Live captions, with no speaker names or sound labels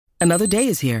Another day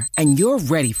is here, and you're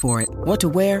ready for it. What to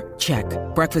wear? Check.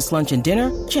 Breakfast, lunch, and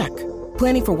dinner? Check.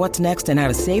 Planning for what's next and how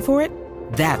to save for it?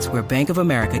 That's where Bank of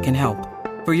America can help.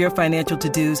 For your financial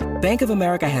to-dos, Bank of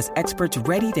America has experts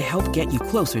ready to help get you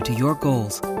closer to your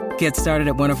goals. Get started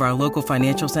at one of our local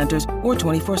financial centers or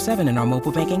 24/7 in our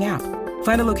mobile banking app.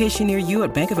 Find a location near you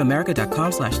at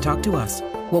bankofamerica.com/talktous.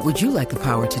 What would you like the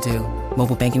power to do?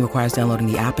 Mobile banking requires downloading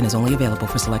the app and is only available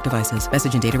for select devices.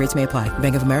 Message and data rates may apply.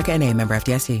 Bank of America N.A., member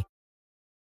FDIC.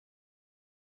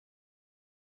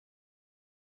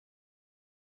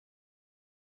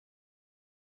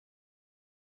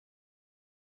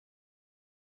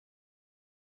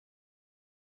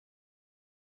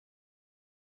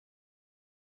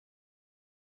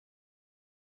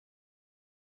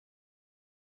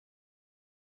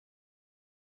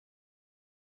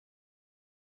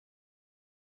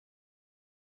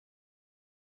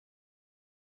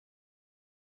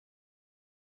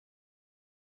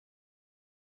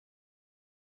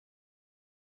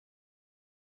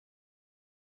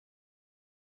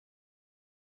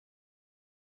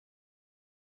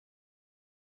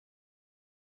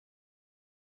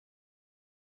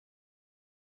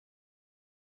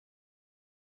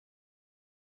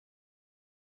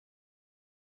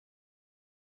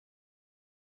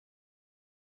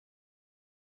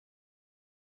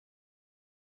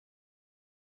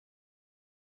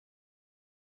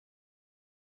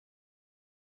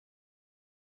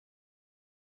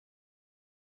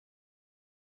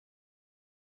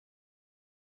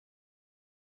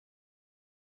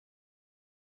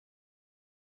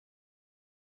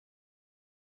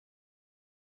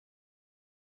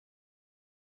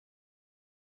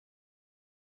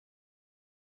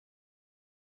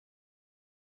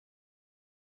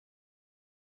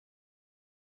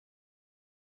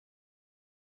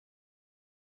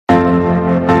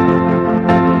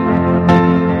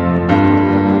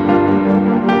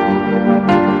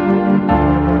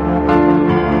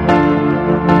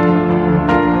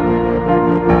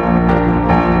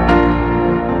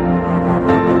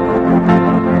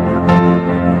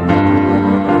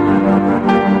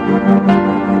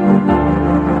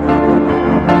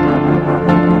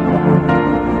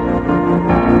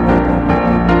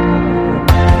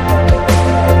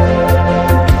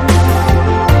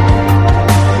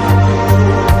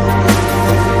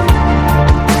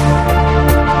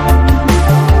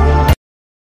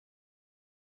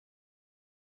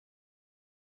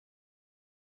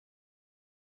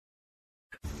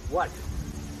 What?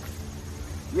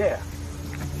 Yeah.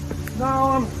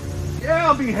 No,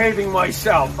 I'm behaving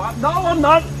myself. I'm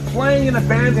not playing in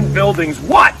abandoned buildings.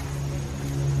 What?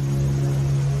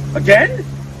 Again?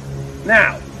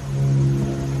 Now,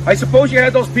 I suppose you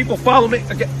had those people follow me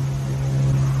again.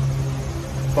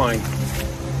 Fine.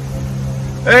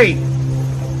 Hey,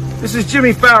 this is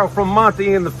Jimmy Farrow from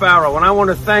Monty and the Pharaoh, and I want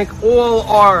to thank all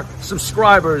our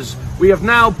subscribers. We have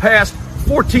now passed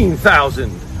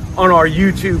 14,000 on our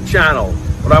YouTube channel.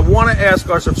 But I want to ask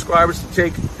our subscribers to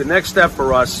take the next step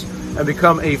for us and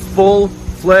become a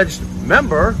full-fledged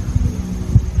member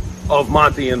of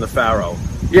Monty and the Pharaoh.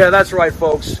 Yeah, that's right,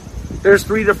 folks. There's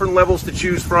 3 different levels to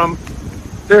choose from.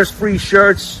 There's free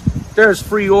shirts. There's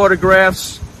free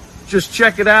autographs. Just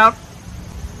check it out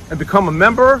and become a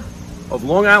member of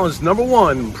Long Island's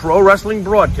 #1 pro wrestling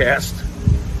broadcast,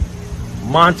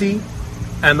 Monty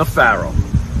and the Pharaoh.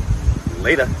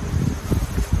 Later.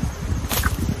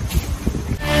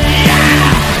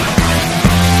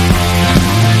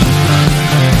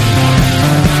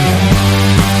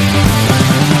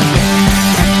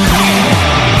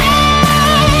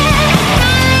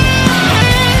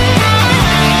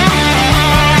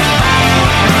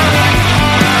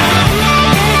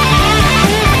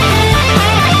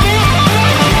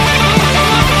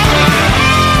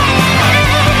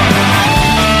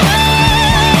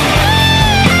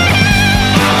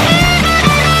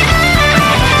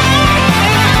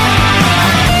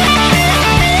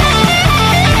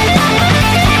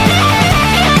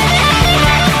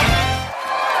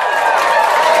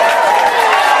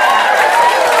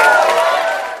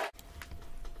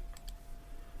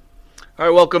 All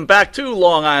right, welcome back to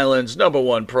Long Island's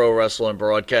 #1 pro wrestling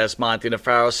broadcast, Monty and the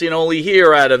Pharaoh, seen only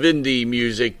here out of Indie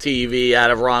Music TV,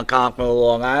 out of Ronkonkoma,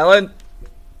 Long Island.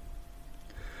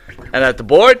 And at the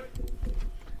board,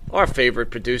 our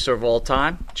favorite producer of all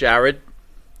time, Jared.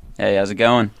 Hey, how's it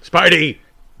going? Spidey,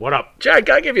 what up? Jared,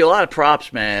 gotta give you a lot of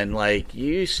props, man. Like,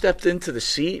 you stepped into the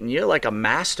seat and you're like a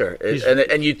master.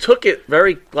 And you took it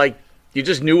very, like, You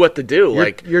just knew what to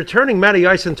do. You're turning Matty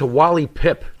Ice into Wally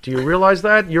Pip. Do you realize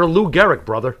that? You're Lou Gehrig,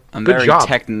 brother. I'm Good very job.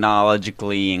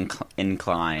 technologically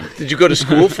inclined. Did you go to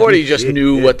school for it, or you just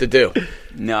knew what to do?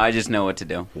 No, I just know what to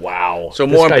do. Wow. So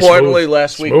This more guy's importantly, smooth.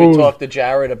 last week we talked to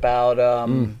Jared about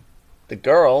the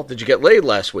girl. Did you get laid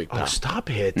last week, pal? Oh, stop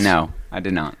it. No, I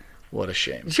did not. What a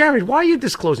shame. Jared, why are you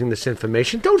disclosing this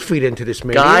information? Don't feed into this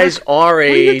man. Guys our What are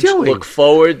you age doing? look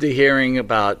forward to hearing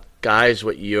about guys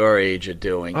what your age are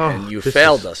doing, and you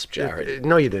failed us, Jared.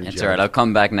 No, you didn't, It's Jared. all right. I'll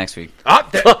come back next week.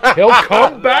 He'll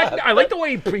come back. I like the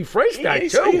way he rephrased that,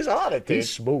 He's- too. he's on it, dude. He's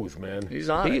smooth, man. He's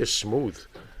on He it. is smooth.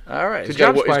 All right. Good He's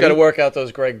got job, to Spidey. work out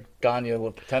those Greg Gagne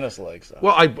tennis legs, though.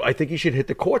 Well, I think he should hit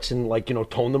the courts and,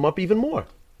 tone them up even more.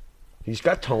 He's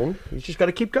got tone. He's just got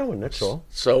to keep going, that's all.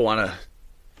 So want to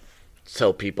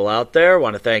tell people out there,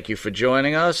 want to thank you for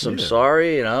joining us. I'm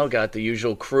sorry, got the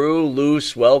usual crew.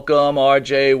 Luce, welcome.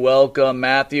 RJ, welcome.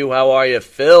 Matthew, how are you?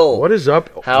 Phil. What is up?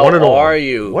 How One and all. are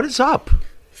you? What is up?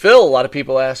 Phil, a lot of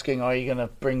people asking, are you going to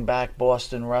bring back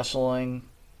Boston Wrestling?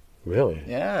 Really?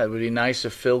 Yeah, it would be nice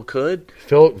if Phil could.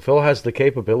 Phil has the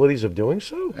capabilities of doing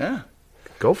so? Yeah.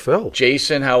 Go Phil.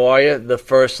 Jason, how are you? The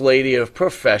first lady of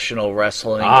professional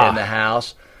wrestling in the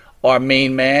house. Our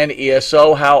main man,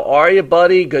 ESO, how are you,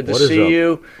 buddy? Good to What is see up?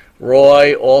 you.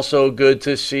 Roy, also good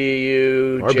to see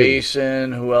you. RB.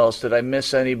 Jason, who else? Did I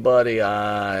miss anybody?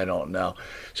 I don't know.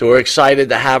 So we're excited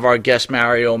to have our guest,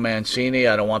 Mario Mancini.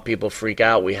 I don't want people to freak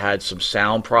out. We had some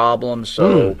sound problems,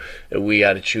 so we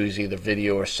had to choose either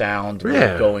video or sound. Yeah.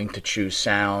 We're going to choose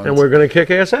sound. And we're going to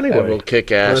kick ass anyway. And we'll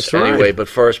kick ass That's right. anyway. But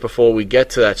first, before we get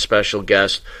to that special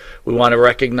guest, we want to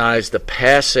recognize the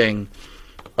passing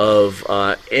of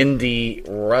indie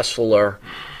wrestler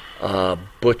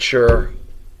Butcher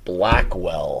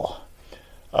Blackwell.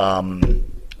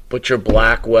 Butcher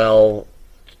Blackwell,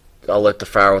 I'll let the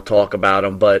Pharaoh talk about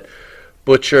him, but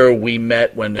Butcher we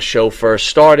met when the show first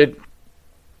started.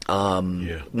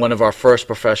 One of our first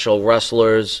professional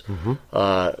wrestlers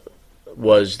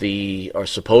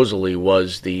supposedly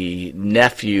was the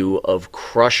nephew of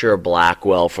Crusher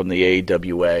Blackwell from the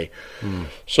AWA.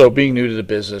 So being new to the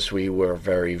business, we were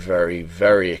very, very,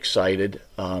 very excited.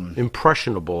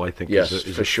 Impressionable, I think. Yes,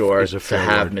 is for sure, is a to fair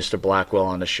have word. Mr. Blackwell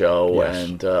on the show. Yes.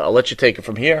 And I'll let you take it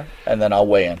from here, and then I'll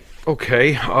weigh in.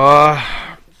 Okay.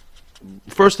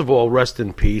 First of all, rest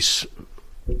in peace,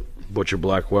 Butcher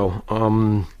Blackwell.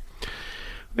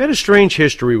 We had a strange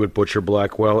history with Butcher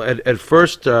Blackwell. At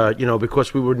first,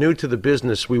 because we were new to the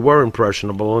business, we were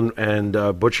impressionable, and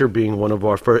Butcher being one of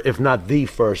our first, if not the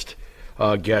first,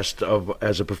 guest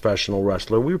as a professional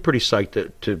wrestler, we were pretty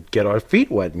psyched to get our feet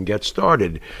wet and get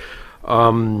started.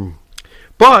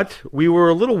 But we were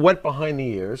a little wet behind the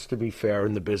ears, to be fair,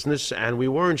 in the business, and we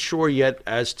weren't sure yet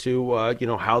as to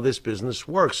how this business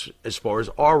works as far as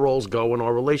our roles go and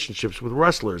our relationships with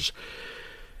wrestlers.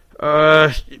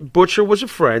 Butcher was a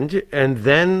friend, and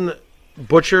then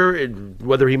Butcher,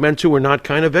 whether he meant to or not,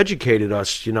 kind of educated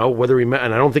us, whether he meant,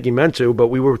 and I don't think he meant to, but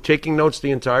we were taking notes the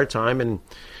entire time, and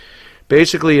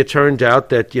basically it turned out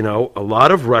that, a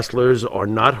lot of wrestlers are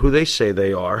not who they say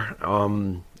they are,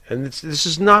 and this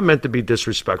is not meant to be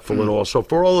disrespectful at all. So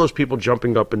for all those people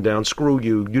jumping up and down, screw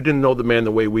you. You didn't know the man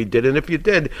the way we did, and if you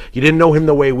did, you didn't know him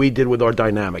the way we did with our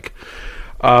dynamic.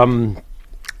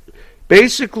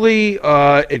 Basically,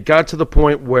 it got to the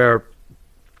point where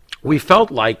we felt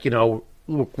like,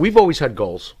 look, we've always had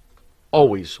goals.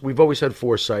 Always. We've always had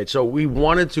foresight. So we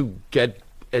wanted to get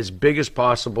as big as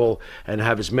possible and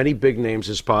have as many big names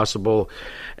as possible.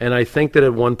 And I think that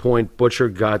at one point, Butcher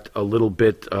got a little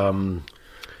bit...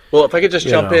 Well, if I could just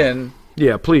jump in.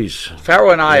 Yeah, please.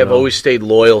 Pharaoh and I have always stayed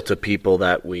loyal to people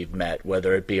that we've met,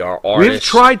 whether it be our artists. We've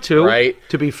tried to, right?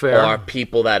 to be fair. Or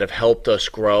people that have helped us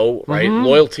grow, right?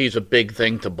 Loyalty is a big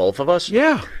thing to both of us.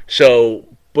 Yeah. So,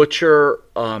 Butcher,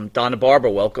 Donna Barber,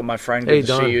 welcome, my friend. Good Hey, to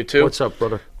Don. see you, too. What's up,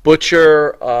 brother?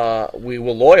 Butcher, we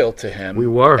were loyal to him. We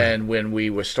were. And when we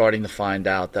were starting to find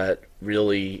out that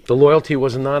really... The loyalty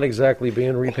was not exactly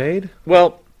being repaid?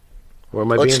 Well, Or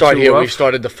am I let's being start too here. rough? We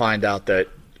started to find out that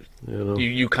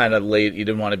you kind of laid... You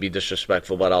didn't want to be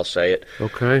disrespectful, but I'll say it.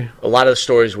 Okay. A lot of the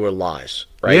stories were lies,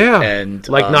 right? Yeah. And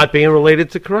like not being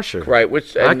related to Crusher. right,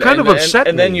 which That kind of upset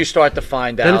and then me. you start to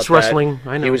find out Then it's that wrestling,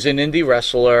 I know. he was an indie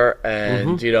wrestler,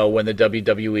 and when the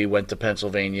WWE went to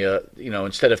Pennsylvania,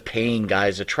 instead of paying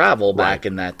guys to travel back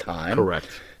in that time, Correct.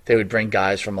 they would bring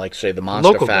guys from, like, say, the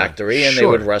Monster Local guy. Factory, and they Sure.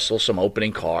 would wrestle some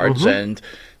opening cards, and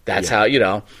that's how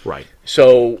Right.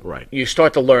 So Right. you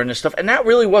start to learn this stuff, and that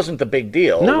really wasn't the big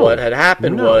deal. No. What had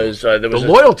happened No. was there The was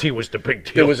loyalty was the big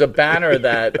deal. there was a banner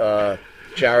that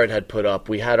Jared had put up.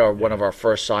 We had one of our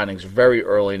first signings very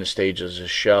early in the stages of the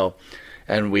show,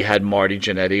 and we had Marty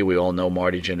Jannetty. We all know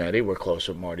Marty Jannetty. We're close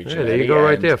with Marty Jannetty. There you go,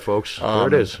 right there, folks. There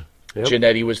it is. Yep.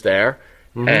 Jannetty was there,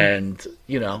 and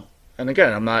and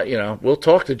again, I'm not, we'll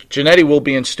talk to Jannetty. Will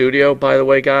be in studio, by the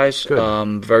way, guys,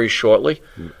 very shortly,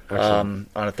 on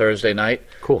a Thursday night.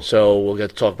 Cool. So we'll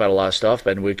get to talk about a lot of stuff,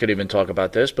 and we could even talk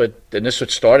about this. But then this what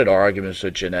started our arguments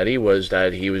with Jannetty was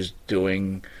that he was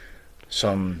doing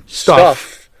some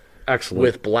stuff Excellent.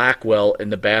 with Blackwell in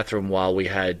the bathroom while we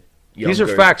had younger... These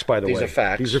are facts, by the way. These are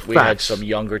facts. These are we facts. had some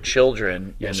younger children in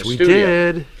the Yes, we studio.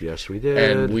 did. Yes, we did.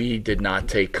 And we did not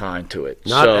take kind to it.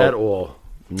 Not at all.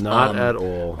 Not at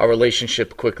all. Our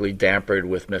relationship quickly dampened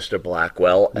with Mr.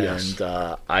 Blackwell, Yes.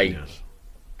 and I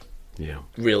Yeah.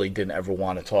 really didn't ever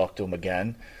want to talk to him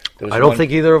again. There was I don't one-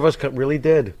 think either of us really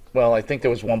did. Well, I think there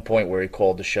was one point where he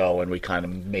called the show and we kind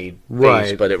of made face,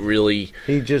 Right. but it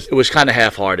It was kind of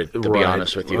half-hearted, to be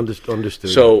honest with you. Understood.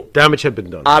 So damage had been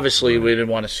done. obviously, we didn't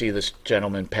want to see this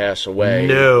gentleman pass away.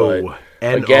 No. But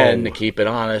And again, oh. to keep it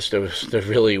honest, there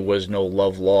really was no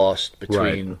love lost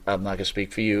between. Right. I'm not going to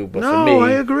speak for you, but No, for me,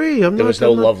 I agree. there was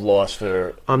no love lost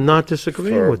for I'm not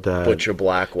disagreeing with that. Butcher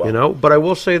Blackwell. But I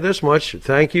will say this much.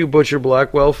 Thank you, Butcher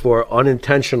Blackwell, for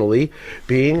unintentionally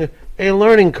being a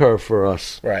learning curve for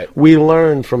us. Right. We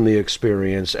learned from the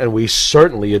experience, and we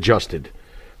certainly adjusted.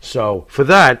 So for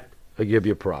that, I give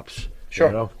you props.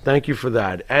 Sure. Thank you for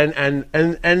that. And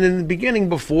in the beginning,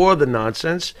 before the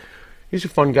nonsense, he's a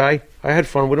fun guy. I had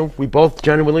fun with him. We both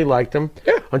genuinely liked him.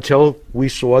 Yeah. Until we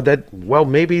saw that, well,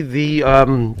 maybe the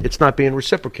it's not being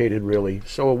reciprocated really.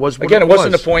 So it was what Again, it it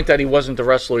wasn't was. the point that he wasn't the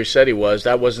wrestler he said he was.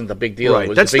 That wasn't the big deal. Right. It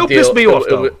was That the still big deal. pissed me off,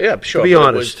 though, Yeah, sure. to be but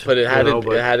honest, it had you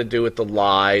know, it had to do with the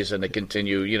lies and the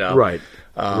continue. Right.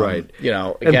 Right.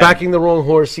 And Again, backing the wrong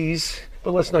horses.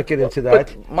 But let's not get into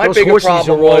that. But my Those bigger horses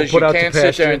problem are all was you put out to can't sit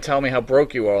pasture. there and tell me how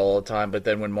broke you are all the time, but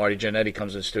then when Marty Jannetty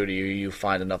comes in the studio, you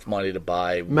find enough money to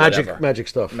buy magic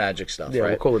stuff. Magic stuff. Yeah, right?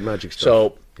 we'll call it magic stuff.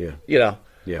 So, yeah.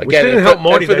 Yeah, Which again, didn't and help for,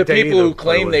 Marty and for that the day people either, who by the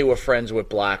claim way. they were friends with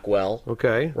Blackwell,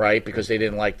 Okay. right, because they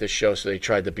didn't like this show, so they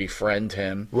tried to befriend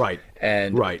him, Right.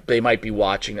 And Right. they might be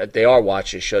watching. They are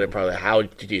watching the show. They're probably, how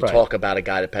did you Right. talk about a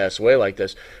guy that passed away like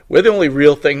this? We're the only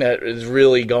real thing that is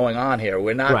really going on here.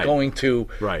 We're not Right. going to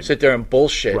Right. sit there and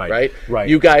bullshit, Right. right? Right.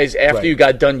 You guys, after Right. you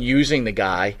got done using the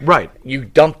guy, Right. you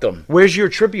dumped him. Where's your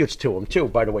tributes to him, too,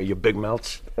 by the way, you big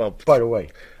mouths? Well, By the way.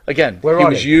 again, Where he are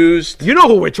was they? used. You know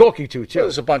who we're talking to, too.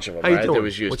 There's a bunch of them, How you right? doing? That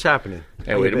was used. What's happening?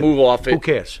 How Anyway, you to been? move off it. Who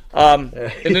cares?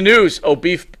 In the news,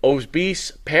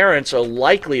 obese parents are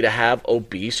likely to have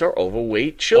obese or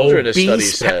overweight children, as study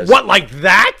says. What, like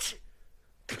that?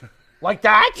 Like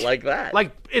that? Like that.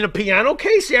 Like in a piano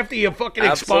case after you fucking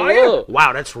expire? Absolute.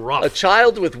 Wow, that's rough. A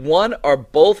child with one or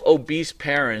both obese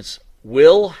parents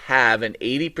will have an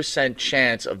 80%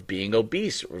 chance of being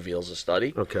obese, reveals a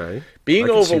study. Okay. Being I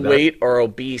can see overweight or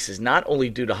obese is not only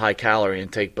due to high calorie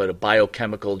intake, but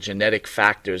biochemical genetic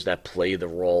factors that play the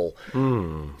role.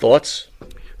 Thoughts?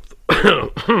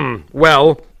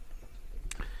 Well,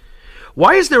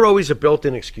 why is there always a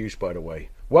built-in excuse, by the way?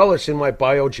 Well, it's in my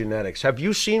biogenetics. Have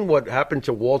you seen what happened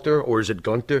to Walter, or is it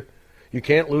Gunter? You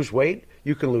can't lose weight?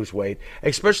 You can lose weight.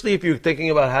 Especially if you're thinking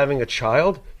about having a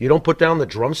child. You don't put down the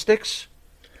drumsticks?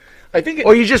 I think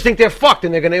Or you just think they're fucked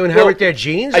and they're going to inherit Well, their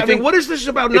genes? I I mean, think what is this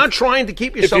about not trying to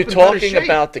keep if yourself you're in better talking shape?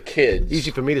 about the kids,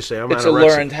 Easy for me to say. I'm it's a anorexic.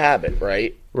 learned habit,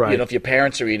 right? Right. You know, if your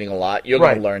parents are eating a lot, you're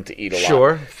Right. going to learn to eat a lot.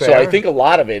 Sure, So fair. I think a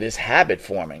lot of it is habit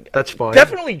forming. That's fine.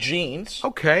 Definitely genes,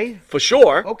 Okay. for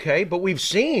sure. Okay, but we've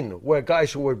seen where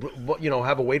guys who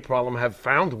have a weight problem have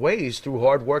found ways through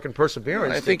hard work and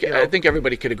perseverance. I think I think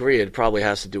everybody could agree it probably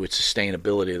has to do with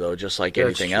sustainability, though, just like That's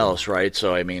anything true. else, right?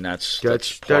 So I mean, that's part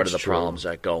that's of the true. problems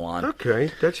that go on. Okay,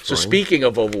 that's fine. So speaking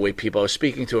of overweight people, I was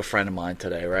speaking to a friend of mine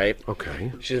today, right?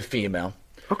 Okay. She's a female,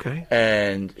 Okay.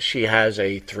 and she has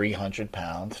a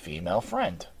 300-pound female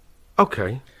friend.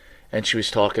 Okay. And she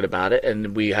was talking about it,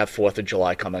 and we have 4th of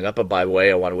July coming up. And by the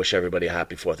way, I want to wish everybody a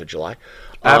happy 4th of July.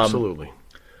 Absolutely.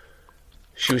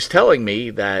 She was telling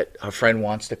me that her friend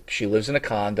wants to. She lives in a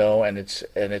condo, and it's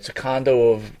a condo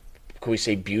of, can we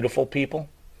say, beautiful people?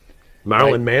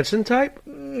 Marilyn Manson type?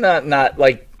 Not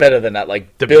like better than that.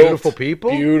 Like The built, beautiful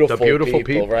people? beautiful, The beautiful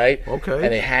people, people. right? Okay.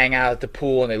 And they hang out at the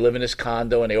pool, and they live in this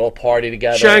condo, and they all party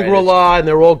together. and Shangri-La, and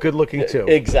they're all good looking too.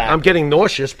 Exactly. I'm getting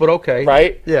nauseous, but okay.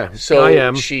 right? Yeah. So I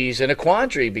am. she's in a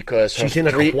quandary because She's in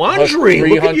a quandary?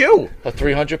 Look at you. A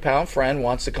 300-pound friend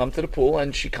wants to come to the pool,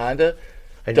 and she kind of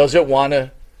doesn't want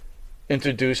to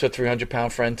introduce her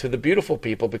 300-pound friend to the beautiful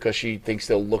people because she thinks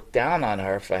they'll look down on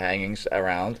her for hanging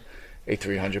around a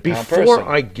 300-pound person. Before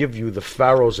I give you the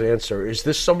Pharaoh's answer, is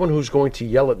this someone who's going to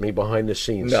yell at me behind the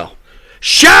scenes? No.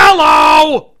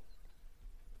 Shallow!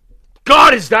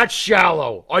 God, is that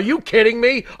shallow? Are you kidding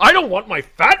me? I don't want my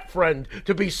fat friend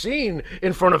to be seen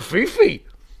in front of Fifi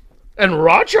and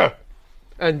Roger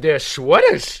and their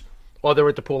sweaters. Oh, they're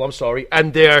at the pool, I'm sorry.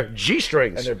 And their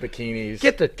G-strings. And their bikinis.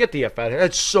 Get the F out of here.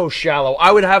 That's so shallow.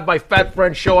 I would have my fat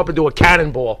friend show up and do a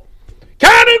cannonball.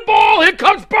 Cannonball! Here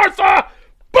comes Bertha!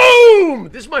 Boom!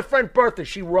 This is my friend Bertha.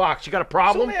 She rocks. You got a So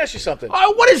problem? let me ask you something.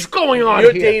 What is going on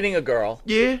You're here? dating a girl.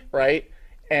 Yeah? Right?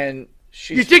 And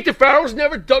she's... You think the Pharaoh's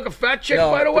never dug a fat chick,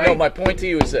 by the way? No, my point to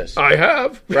you is this. I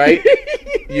have. Right?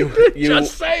 You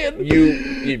Just saying.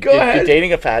 You're ahead.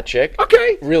 dating a fat chick.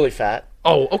 Okay. Really fat.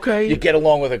 Oh, okay. You get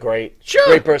along with a great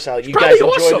personality. You Probably guys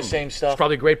enjoy awesome. the same stuff. She's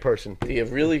probably a great person. Do you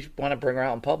really want to bring her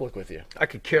out in public with you? I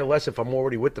could care less if I'm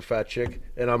already with the fat chick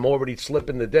and I'm already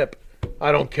slipping the dip.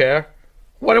 I don't care.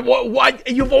 Why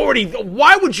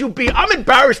would you be? I'm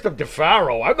embarrassed of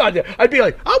DeFaro. I'd be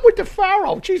like, I'm with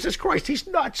DeFaro. Jesus Christ, he's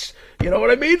nuts. You know what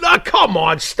I mean? Come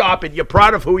on, stop it. You're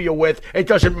proud of who you're with. It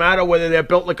doesn't matter whether they're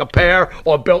built like a pear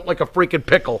or built like a freaking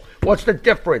pickle. What's the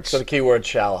difference? So the key word,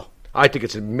 shallow. I think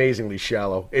it's amazingly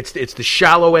shallow. It's the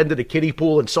shallow end of the kiddie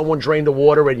pool, and someone drained the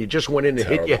water, and you just went in and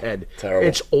hit your head. Terrible.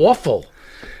 It's awful.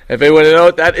 If anyone to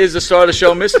know, that is the star of the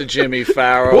show, Mr. Jimmy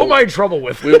Farrow. Who am I in trouble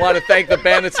with? We want to thank the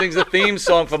band that sings the theme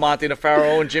song for Monty and the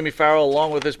Farrow and Jimmy Farrow,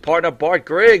 along with his partner Bart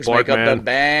Griggs, Bart, make up man. the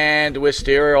band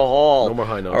Wisteria Hall. No more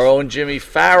high notes. Our own Jimmy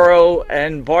Farrow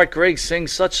and Bart Griggs sing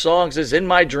such songs as "In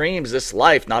My Dreams," "This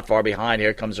Life," "Not Far Behind,"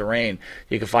 "Here Comes the Rain."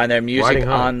 You can find their music Riding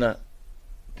High. on the.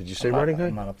 Did you say Riding High?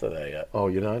 I'm not up to that yet. Oh,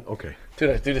 you're not? Okay.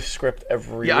 Dude, I do the script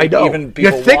every Yeah, week. I know. Even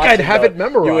people You think I'd watching have know. it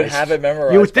memorized. You would have it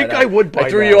memorized. You would by think now. I would by I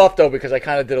threw now. you off, though, because I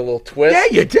kind of did a little twist. Yeah,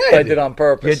 you did. I did on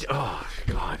purpose. Oh,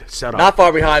 God. Set up. Not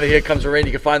Far Behind, and Here Comes the Rain.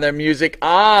 You can find their music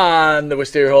on the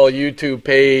Wisteria Hall YouTube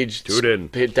page. Tune in.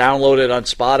 Download it on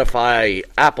Spotify,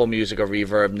 Apple Music, or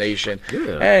Reverb Nation.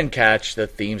 Yeah. And catch the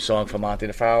theme song from Monty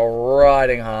the Fowl,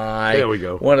 Riding High. There we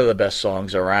go. One of the best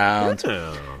songs around.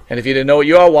 Yeah. And if you didn't know it,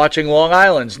 you are watching Long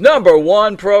Island's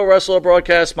 #1 pro wrestler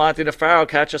broadcast, Monty DeFaro.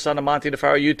 Catch us on the Monty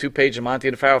DeFaro YouTube page and Monty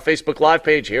DeFaro Facebook Live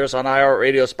page. Hear us on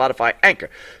iHeartRadio, Spotify, Anchor,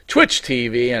 Twitch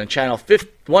TV, and channel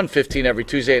 115 every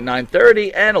Tuesday at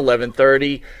 9:30 and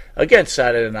 11:30. Again,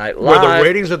 Saturday Night Live. Where the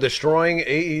ratings are destroying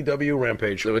AEW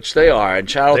Rampage. Which they are. And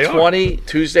Channel They are. 20,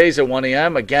 Tuesdays at 1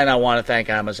 a.m. Again, I want to thank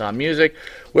Amazon Music.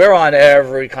 We're on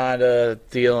every kind of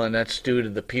deal, and that's due to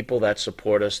the people that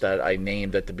support us that I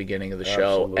named at the beginning of the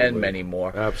show, Absolutely. and many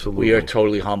more. Absolutely. We are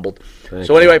totally humbled. Thank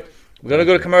So anyway, we're going to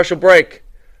go to commercial break.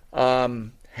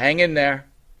 Hang in there.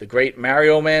 The great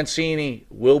Mario Mancini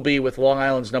will be with Long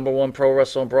Island's #1 pro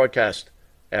wrestling broadcast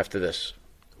after this.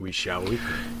 We shall.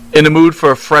 In the mood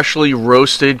for a freshly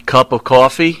roasted cup of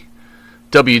coffee?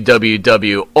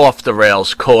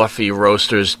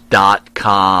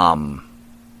 www.offtherailscoffeeroasters.com.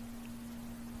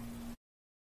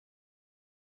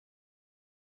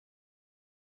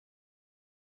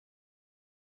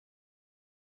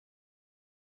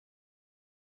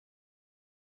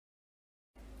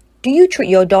 Do you treat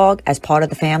your dog as part of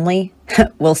the family?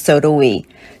 Well, so do we.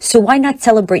 So why not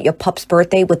celebrate your pup's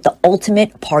birthday with the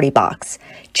ultimate party box?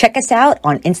 Check us out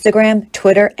on Instagram,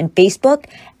 Twitter, and Facebook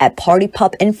at Party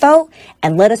Pup Info,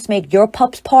 and let us make your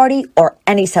pup's party or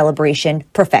any celebration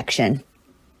perfection.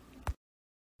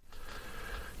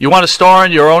 You want to star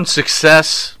in your own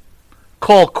success?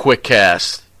 Call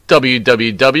QuickCast.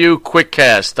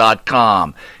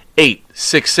 www.quickcast.com.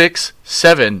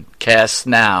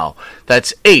 866-7-CAST-NOW.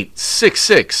 That's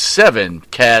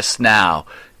 866-7-CAST-NOW.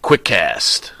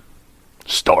 QuickCast.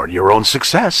 Start your own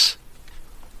success.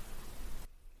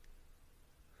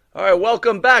 All right,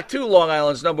 welcome back to Long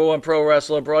Island's #1 pro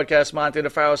wrestler broadcast, Monty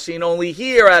DeFaro, seen only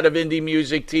here out of Indie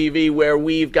Music TV, where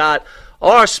we've got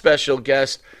our special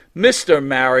guest, Mr.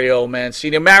 Mario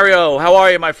Mancini. Mario, how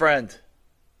are you, my friend? Good,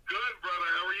 brother.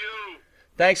 How are you?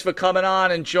 Thanks for coming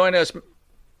on and joining us.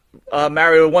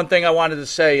 Mario, one thing I wanted to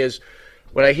say is,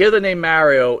 when I hear the name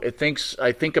Mario, I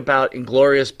think about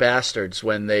Inglourious Bastards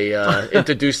when they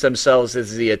introduce themselves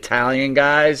as the Italian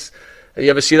guys. You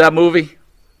ever see that movie?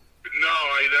 No,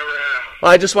 I never have.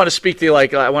 Well, I just want to speak to you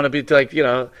like I want to be like,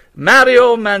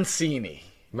 Mario Mancini.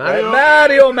 Mario? Right?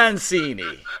 Mario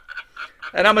Mancini.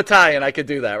 And I'm Italian. I could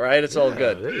do that, right? It's all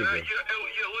good. There you go.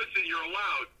 Listen, you're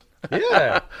allowed.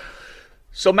 Yeah.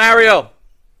 So, Mario,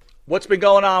 what's been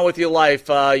going on with your life?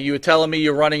 You were telling me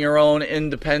you're running your own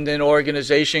independent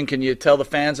organization. Can you tell the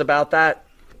fans about that?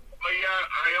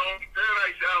 I own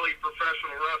Paradise Alley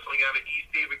Professional Wrestling out of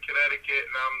East Haven, Connecticut,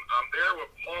 and I'm there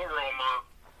with Paul Roma,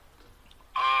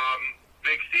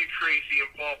 Big Steve Tracy,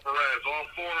 and Paul Perez. All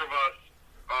four of us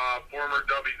former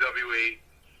WWE.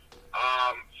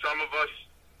 Some of us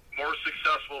more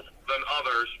successful than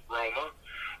others, Roma.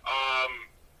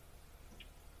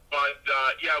 But,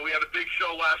 yeah, we had a big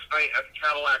show last night at the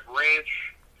Cadillac Ranch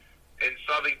in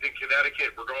Southington,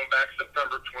 Connecticut. We're going back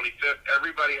September 25th.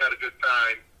 Everybody had a good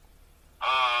time,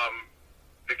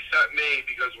 except me,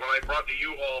 because when I brought the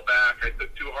U-Haul back, I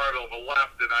took too hard of a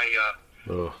left, and I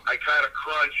kind of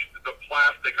crunched the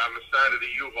plastic on the side of the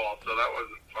U-Haul, so that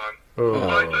wasn't fun.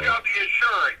 But I took out the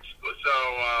insurance, so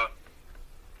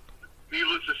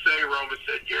needless to say, Roma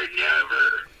said, "You're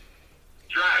never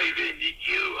driving the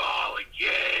U-Haul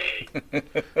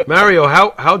again." Mario,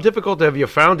 how difficult have you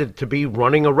found it to be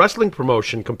running a wrestling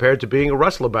promotion compared to being a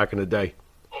wrestler back in the day?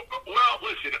 Well,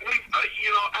 listen,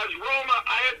 as Roma,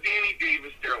 I had Danny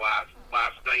Davis there last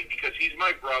night because he's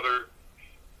my brother,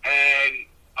 and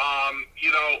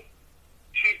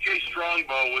Chief Jay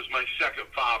Strongbow was my second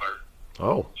father.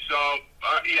 Oh. So,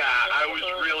 I was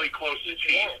really close to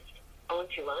Chief. And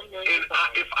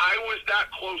if I was that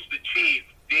close to Chief,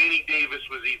 Danny Davis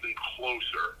was even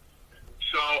closer.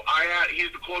 So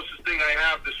he's the closest thing I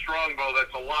have to Strongbow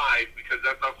that's alive, because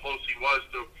that's how close he was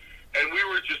to. And we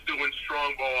were just doing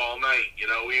Strongbow all night.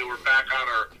 We were back on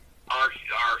our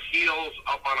heels,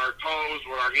 up on our toes,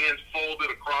 with our hands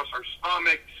folded across our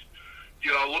stomachs,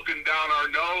 looking down our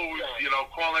nose,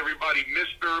 calling everybody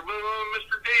Mr.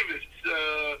 Davis.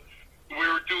 We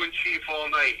were doing Chief all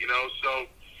night, so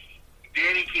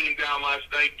Danny came down last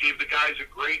night, gave the guys a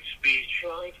great speech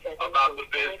about the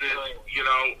business,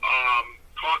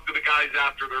 talked to the guys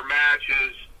after their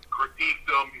matches, critiqued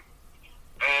them,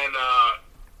 and,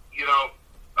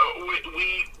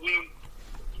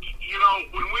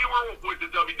 when we were with the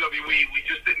WWE, we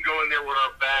just didn't go in there with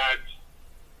our bags,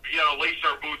 lace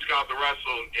our boots, got the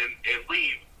wrestle, and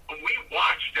leave. We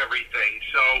watched everything.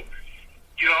 So,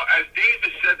 as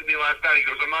Davis said to me last night, he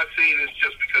goes, "I'm not saying this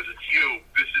just because it's you.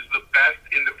 This is the best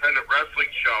independent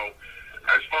wrestling show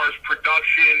as far as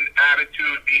production,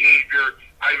 attitude, behavior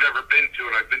I've ever been to,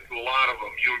 and I've been to a lot of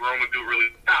them. You and Roman do really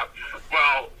well.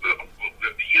 Well,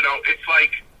 it's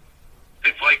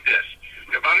like this.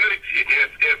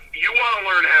 If you want to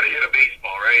learn how to hit a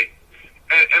baseball, right?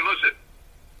 And listen,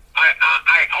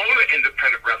 I own an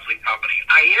independent wrestling company.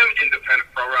 I am independent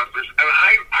pro wrestlers, and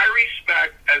I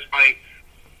respect as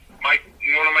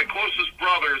one of my closest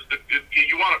brothers.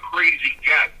 You want a crazy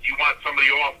guest. You want somebody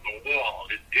off the wall.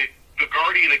 The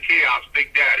guardian of chaos,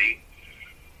 Big Daddy.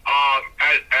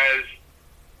 As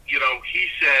he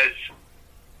says,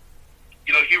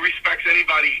 he respects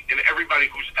anybody and everybody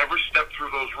who's ever stepped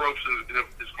through those ropes and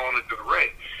has gone into the ring,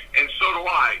 and so do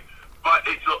I. But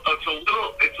it's a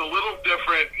little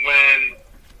different when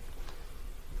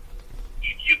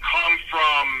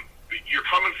you're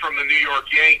coming from the New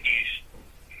York Yankees,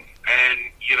 and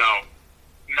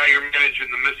now you're managing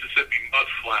the Mississippi Mud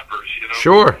Flappers.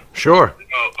 Sure. So,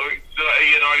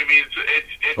 you know what I mean?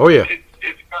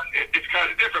 It's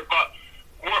kind of different, but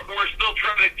we're still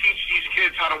trying to teach these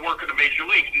kids how to work in the major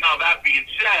leagues. Now, that being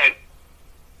said,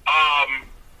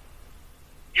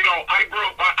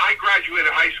 I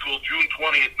graduated high school June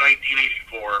 20th,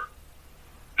 1984.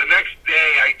 The next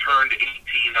day, I turned 18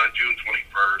 on June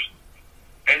 21st.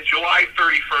 And July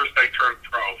 31st, I turned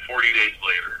pro 40 days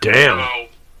later. Damn. So,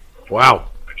 wow.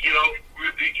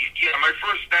 My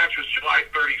first match was July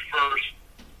 31st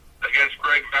against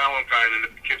Greg Valentine in the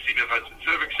Poughkeepsie Hudson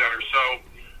Civic Center. So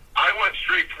I went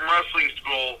straight from wrestling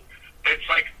school. It's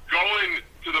like going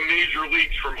to the major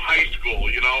leagues from high school,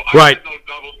 Right. I had no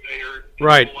double A or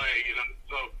Right. double A,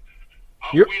 So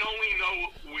we only know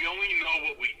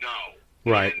what we know.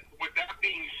 Right. And with that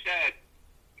being said,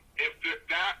 if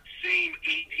that same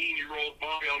 18-year-old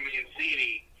Mario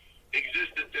Mancini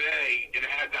existed today and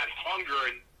had that hunger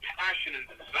and passion and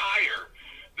desire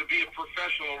to be a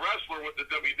professional wrestler with the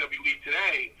WWE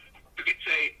today, we could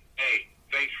say, "Hey,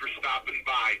 thanks for stopping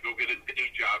by. Go get a day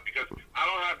job," because I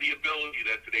don't have the ability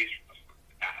that today's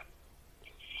wrestlers have.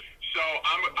 So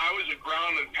I was a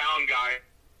ground and pound guy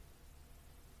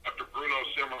after Bruno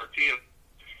Sammartino,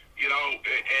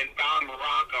 and Don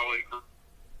Morocco and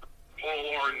Paul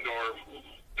Orndorff.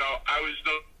 I was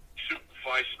no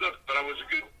Superfly Snook, but I was a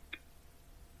good.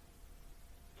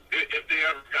 If they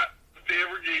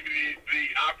ever gave me the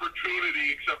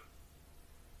opportunity, except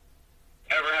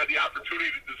ever had the opportunity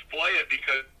to display it,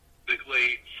 because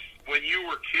when you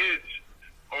were kids,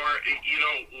 or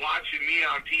watching me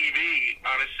on TV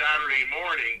on a Saturday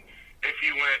morning, if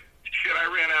you went, "Shit, I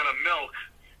ran out of milk,"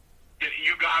 if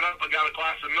you got up and got a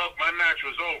glass of milk, my match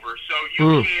was over. So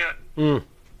you can't, you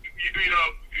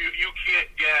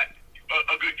can't get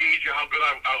a good gauge of how good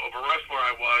of a wrestler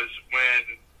I was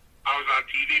when I was on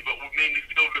TV. But what made me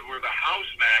feel good were the house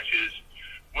matches,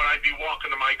 when I'd be walking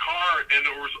to my car, and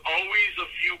there was always a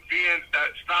few fans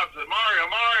that stopped and said,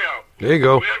 Mario, there you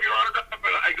go. we have your autograph.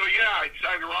 And I go,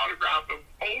 your autograph. And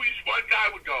always one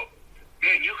guy would go,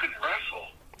 man, you can wrestle.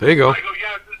 There you go. I go,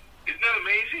 yeah, isn't that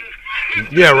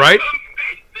amazing? Yeah, right?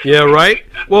 Yeah, right.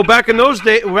 Well, back in those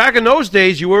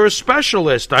days, you were a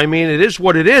specialist. I mean, it is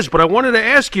what it is. But I wanted to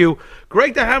ask you,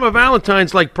 Greg the Hammer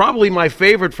Valentine's, like probably my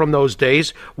favorite from those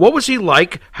days. What was he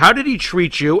like? How did he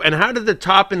treat you? And how did the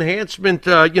top enhancement,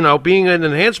 being an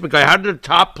enhancement guy, how did the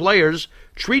top players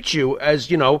treat you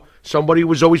as, somebody who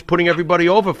was always putting everybody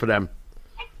over for them?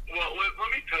 Well, let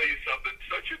me tell you something.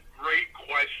 Such a great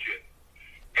question.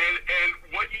 And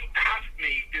what you asked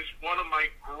me is one of my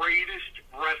greatest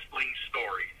wrestling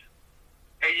stories.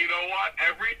 And you know what?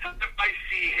 Every time I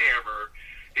see Hammer,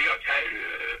 he goes,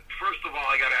 first of all,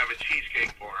 I got to have a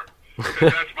cheesecake for him. Because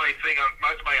that's my thing.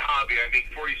 That's my hobby. I make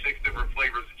 46 different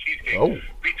flavors of cheesecake. Oh.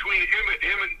 Between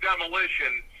him and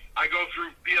Demolition, I go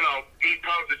through, 8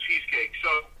 pounds of cheesecake.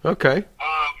 So, Okay.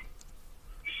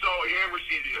 So Hammer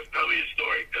sees me, goes, tell me a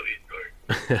story.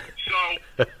 So,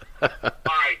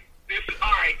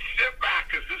 all right, sit back,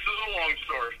 because this is a long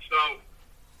story. So,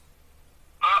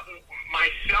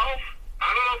 myself, I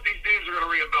don't know if these names are going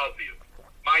to ring a bell to you.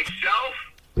 Myself,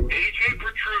 AJ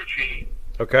Petrucci,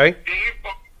 Okay.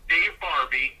 Dave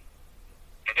Barbie,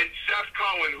 and Seth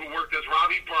Cohen, who worked as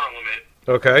Robbie Parliament,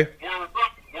 Okay.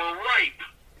 we're ripe,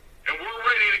 and we're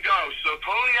ready to go. So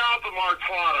Tony Altomar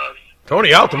taught us.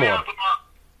 Tony Altomar.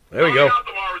 There we go. Tony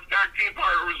Altomar was tag team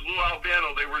partner with Lou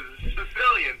Albano. They were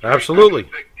Sicilians. Absolutely.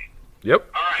 Right?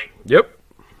 Yep. All right. Yep.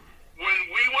 When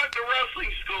we went to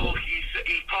wrestling school,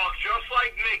 he talked just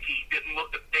like Mickey. Didn't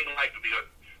look a thing like him. He goes,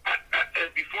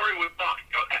 before he would talk, he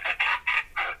goes,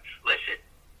 listen,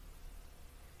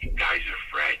 you guys are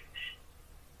friends,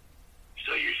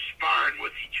 so you're sparring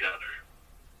with each other.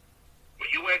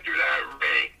 When you enter that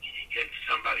ring against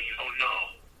somebody you don't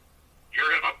know,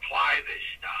 you're going to apply this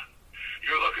stuff.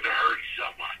 You're looking to hurt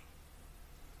someone.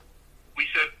 We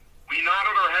said, we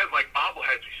nodded our head like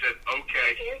bobbleheads. We said,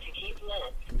 okay. Prepare to keep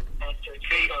left after 2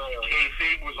 miles.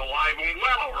 Kayfabe was alive and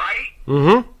well, right?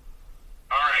 Mm-hmm.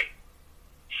 All right.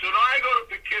 So now I go to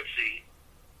Poughkeepsie.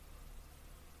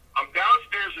 I'm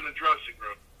downstairs in the dressing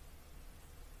room.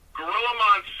 Gorilla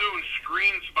Monsoon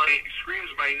screams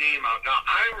my name out. Now,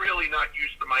 I'm really not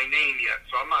used to my name yet,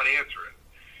 so I'm not answering.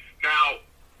 Now,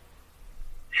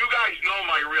 you guys know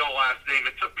my real last name.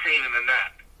 It's a pain in the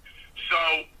neck. So,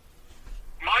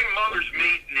 my mother's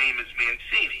maiden name is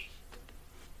Mancini.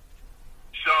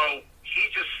 So, he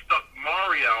just stuck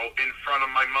Mario in front of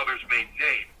my mother's maiden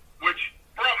name, which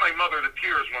brought my mother to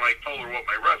tears when I told her what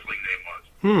my wrestling name was.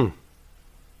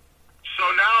 So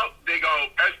now they go,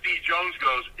 S.D. Jones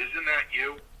goes, isn't that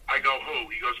you? I go, who?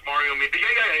 He goes, Mario.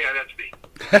 Yeah, that's me.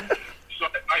 So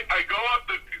I go up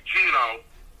to Gino,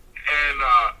 and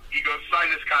he goes,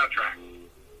 sign this contract.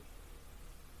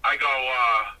 I go,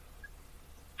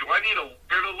 do I need a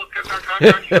lawyer to look at that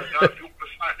contract? He goes,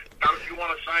 not if you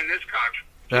want to sign this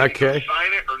contract. Okay.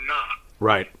 Sign it or not.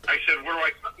 Right. I said, where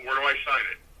do I sign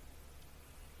it?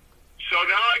 So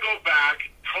now I go back.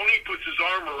 Tony puts his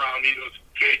arm around me. He goes,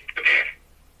 kid, come here.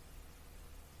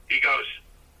 He goes,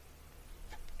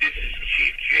 this is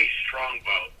Chief Jay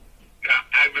Strongbow. Now,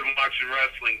 I've been watching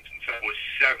wrestling since I was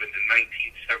 7 in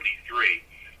 1973.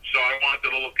 So I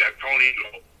wanted to look at Tony and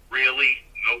go, really?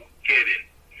 No kidding.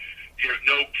 There's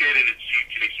no kidding, it's Chief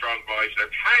Jay Strongbow. I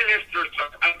said, hi, Mr.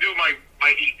 I'll do my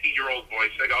 18-year-old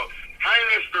voice. I go, hi,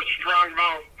 Mr.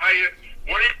 Strongbow.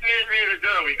 What do you need me to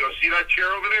do? He goes, see that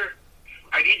chair over there?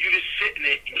 I need you to sit in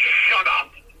it and shut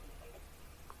up.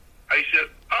 I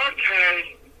said,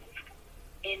 okay.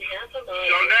 In half a mile,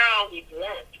 So now, keep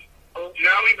left.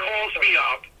 now he calls me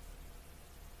up.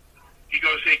 He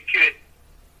goes, hey, kid.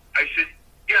 I said,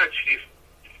 yeah, Chief.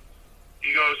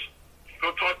 He goes,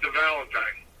 go talk to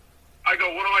Valentine. I go,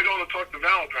 what am I going to talk to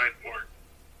Valentine for?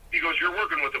 He goes, you're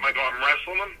working with him. I go, I'm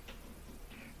wrestling him?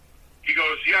 He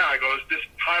goes, yeah. I go, is this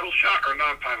title shot or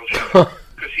non-title shot?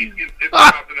 Because it's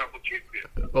Continental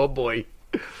champion. Oh, boy.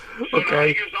 So now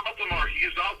he gives Altomar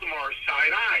a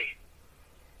side eye.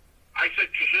 I said,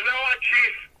 because you know what,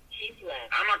 Chief? Keep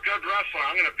left. I'm a good wrestler.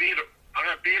 I'm going to beat him. I'm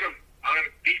going to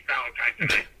beat Valentine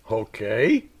tonight.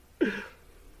 Okay.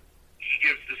 He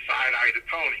gives the side eye to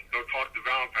Tony. Go talk to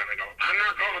Valentine. I go, I'm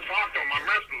not going to talk to him. I'm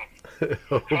wrestling him.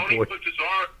 Tony puts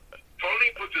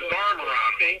his arm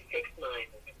around me. 6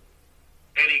 miles.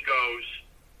 And he goes,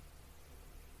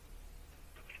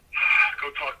 go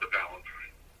talk to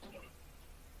Valentine.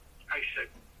 I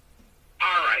said,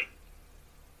 all right.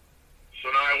 So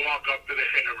now I walk up to the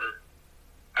Hammer.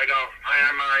 I go, hi,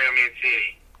 I'm Mario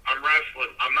Mancini. I'm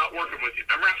wrestling. I'm not working with you.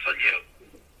 I'm wrestling you.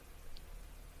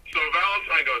 So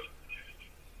Valentine goes,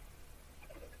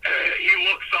 he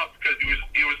looks up because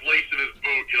he was lacing his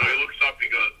boot. He looks up. He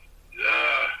goes,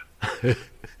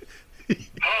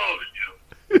 How old are you?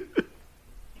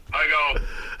 I go,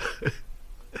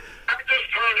 I just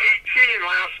turned 18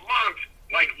 last month,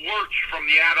 like Lurch from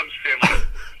the Addams Family.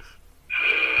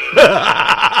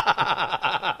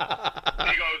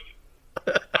 He goes,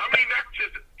 how many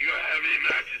matches? You go, how many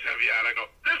matches have you had? I go,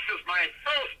 this is my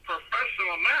first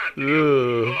professional match. He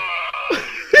goes,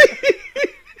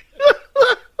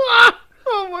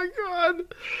 Oh my God.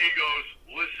 He goes,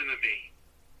 listen to me.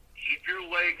 Keep your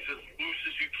legs as loose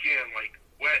as you can, like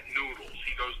wet noodles.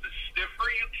 He goes, the stiffer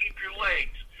you keep your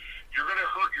legs, you're going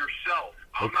to hurt yourself.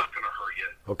 I'm not going to hurt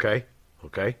you. Okay.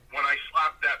 When I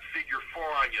slap that figure 4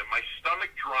 on you, my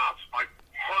stomach drops, my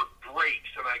heart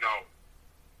breaks, and I go,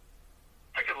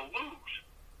 I got to lose.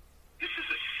 This is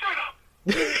a setup.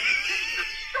 This is a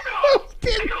setup.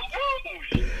 I got to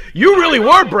lose. You really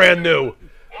were brand new.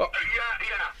 Well, yeah.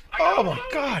 Oh, my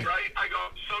God. Right? I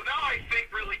go, so now I think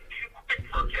really quick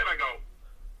for a kid. I go,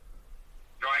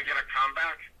 do I get a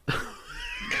comeback?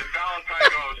 And Valentine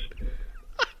goes,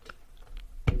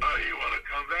 oh, you want to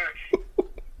come back?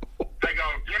 I go,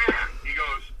 yeah. He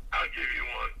goes, I'll give you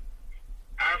one.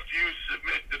 After you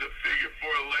submit to the figure 4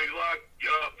 leg lock,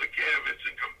 get off the canvas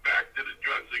and come back to the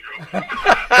dressing room.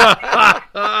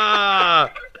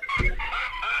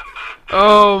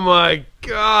 Oh my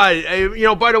God!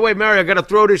 By the way, Mary, I got to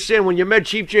throw this in. When you met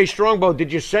Chief Jay Strongbow,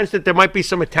 did you sense that there might be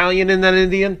some Italian in that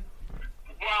Indian?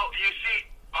 Well, you see,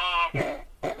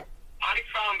 I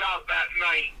found out that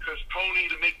night because Tony,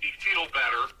 to make me feel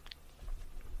better,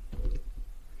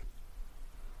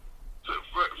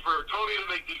 for Tony to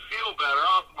make me feel better,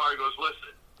 Altamar goes,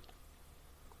 listen,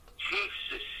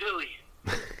 Chief's Sicilian,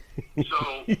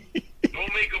 so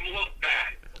don't make him look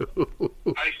bad.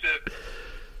 I said,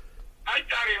 I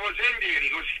thought he was Indian. He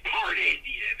goes, he's part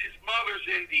Indian. His mother's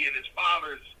Indian. His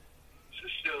father's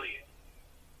Sicilian.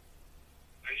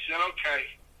 I said, okay.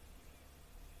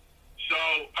 So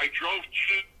I drove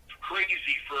Chief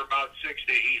crazy for about 6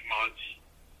 to 8 months.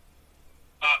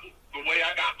 The way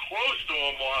I got close to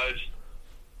him was,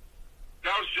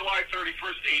 that was July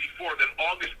 31st, 84. Then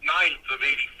August 9th of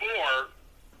 84,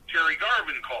 Terry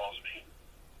Garvin calls me.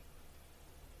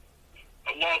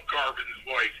 I love Garvin's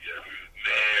voice.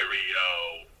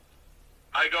 Mario.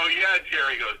 I go, yeah,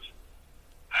 Terry goes,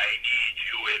 I need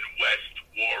you in West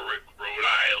Warwick, Rhode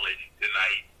Island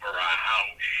tonight for a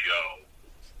house show.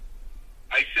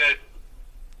 I said,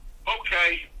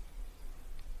 okay.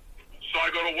 So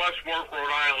I go to West Warwick,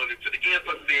 Rhode Island. It's an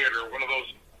amphitheater, one of those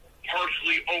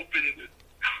partially opened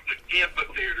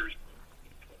amphitheaters.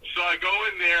 So I go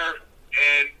in there,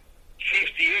 and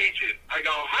Chief's the agent. I go,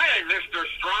 hi, Mr.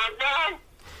 Strongbow.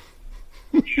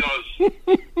 He goes,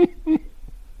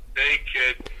 hey,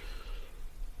 kid,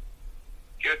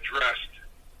 get dressed.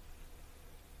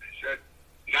 I said,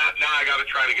 now I got to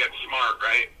try to get smart,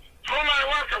 right? Who am I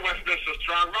working with, Mr.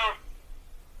 Strongbow?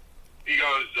 He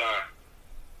goes,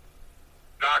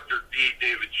 Dr. D.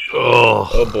 David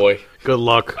Schultz. Oh boy. Good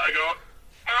luck. I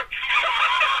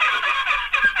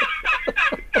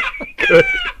go,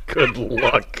 good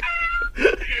luck.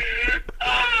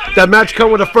 That match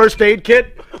come with a first aid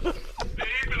kit?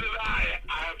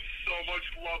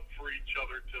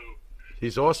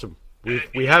 He's awesome.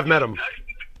 We have met him.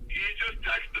 He just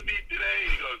texted me today.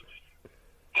 He goes,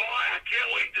 boy, I can't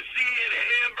wait to see you in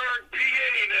Hamburg, PA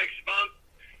next month.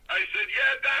 I said,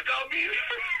 yeah, Doc, I'll be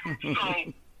there. So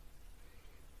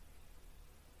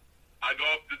I go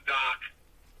up to Doc.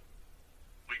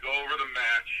 We go over the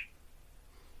match.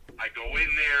 I go in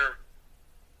there.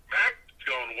 Match's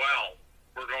going well.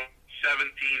 We're going 17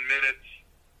 minutes.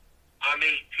 I'm 18.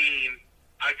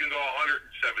 I can go 117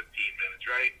 minutes,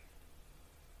 right?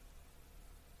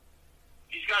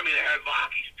 He's got me in a headlock.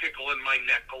 He's tickling my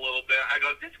neck a little bit. I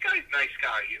go, this guy's a nice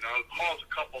guy, Calls a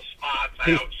couple spots.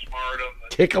 I outsmart him.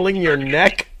 Tickling your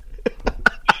neck?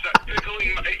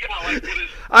 Tickling my, like with his...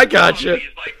 I got you.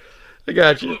 He's like, I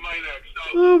got you. My neck. So,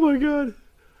 oh, my God.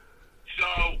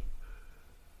 So,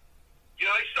 he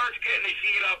starts getting the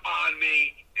heat up on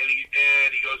me, and he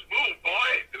goes, move,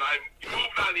 boy. And I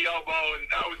moved on the elbow, and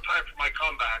that was time for my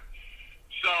comeback.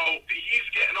 So he's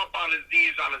getting up on his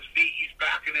knees, on his feet. He's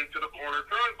backing into the corner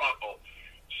turnbuckle.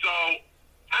 So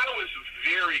I was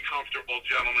very comfortable,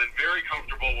 gentlemen, very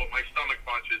comfortable with my stomach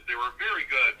punches. They were very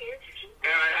good.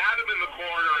 And I had him in the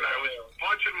corner, and I was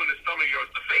punching him in the stomach. He goes,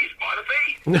 the face, boy, the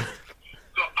face.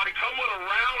 So I come with a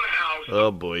roundhouse. Oh,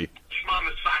 boy. On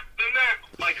the side of the neck,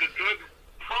 like a good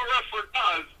pro wrestler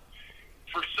does.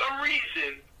 For some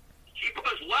reason, he put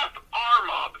his left arm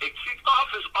up. It kicked off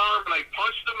his arm, and I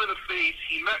punched him in the face.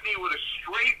 He met me with a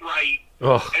straight right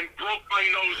and broke my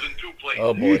nose in 2 places.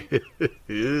 Oh, boy. So if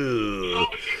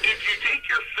you take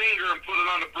your finger finger and put it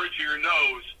on the bridge of your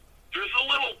nose, there's a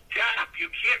little gap. You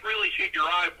can't really hit your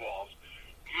eyeballs.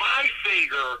 My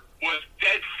finger was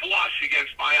dead flush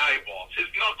against my eyeballs. His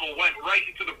knuckle went right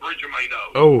into the bridge of my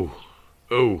nose.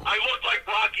 Oh. I looked like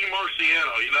Rocky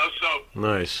Marciano, so...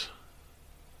 Nice.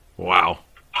 Wow.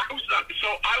 I was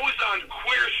on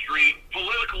Queer Street,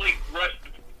 politically...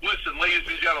 Listen, ladies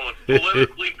and gentlemen,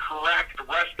 politically correct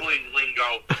wrestling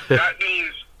lingo. That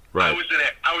means right.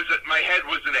 my head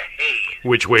was in a haze.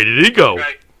 Which way did he go?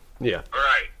 Okay? Yeah.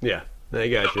 Right. Yeah. I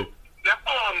got you. Now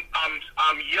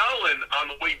I'm yelling on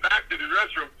the way back to the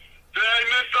dressing room. Did I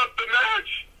mess up the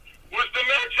match? Was the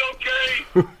match okay?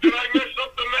 Did I mess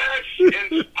up the match?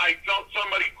 And I felt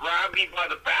somebody grab me by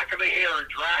the back of the hair and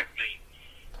drag me.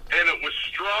 And it was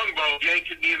Strongbow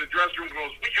yanking me in the dressing room and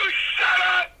goes, "Will you shut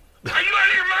up? Are you out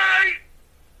of your mind?"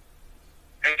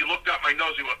 And he looked out my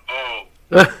nose. He went, "Oh."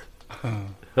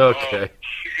 Okay.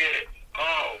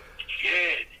 Oh,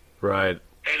 kid. Right.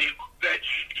 And he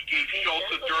gave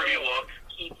Schultz a dirty look.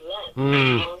 Mm. And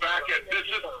he looked back at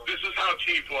this is how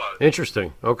Chief was.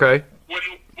 Interesting. Okay. When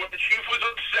the Chief was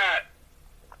upset,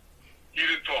 he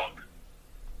didn't talk.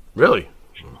 Really?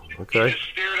 Okay. He just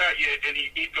stared at you, and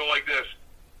he'd go like this.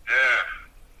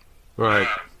 Right.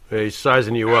 He's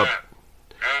sizing you up.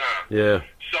 Yeah.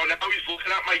 So now he's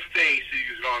looking at my face, and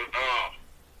he's going, "Oh."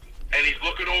 And he's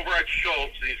looking over at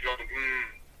Schultz, and he's going,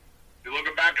 He's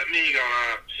looking back at me,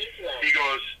 going, He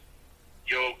goes,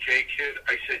 "You okay, kid?"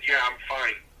 I said, "Yeah, I'm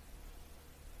fine."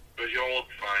 He goes, "You don't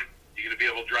look fine. You going to be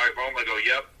able to drive home?" I go,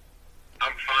 "Yep,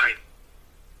 I'm fine."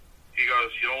 He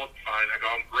goes, "You don't look fine." I go,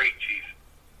 "I'm great, Chief."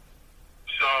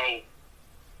 So,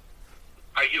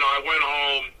 I went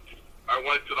home. I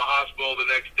went to the hospital the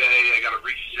next day. I got a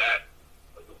reset.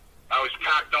 I was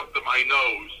packed up to my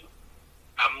nose.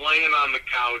 I'm laying on the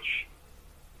couch,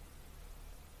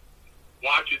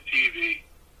 watching TV.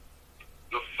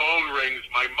 The phone rings.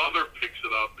 My mother picks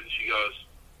it up, and she goes,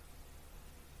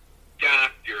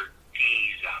 "Dr.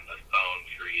 D's on the phone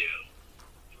for you."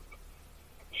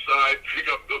 So I pick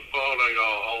up the phone. I go,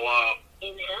 "Hello."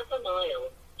 In half a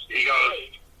mile, He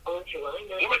goes, onto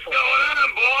I-94. "What's going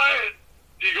on, boy?"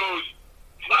 He goes,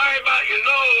 "Sorry about your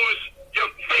nose. Your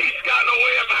face got in the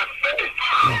way of my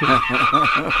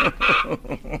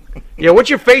face." Yeah, what's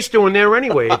your face doing there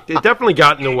anyway? It definitely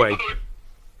got in the way.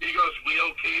 He goes, "We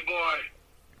okay, boy?"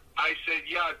 I said,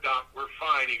 "Yeah, Doc, we're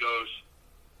fine." He goes,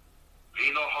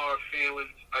 "Ain't no hard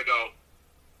feelings?" I go,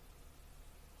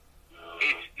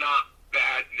 "It's not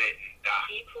badminton, Doc.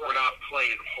 We're not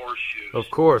playing horseshoes." Of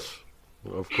course.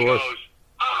 He goes,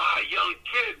 "Young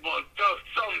kid, one tough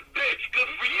son of a bitch. Good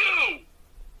for you.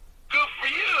 Good for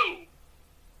you."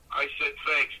 I said,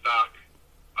 "Thanks, Doc.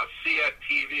 I'll see you at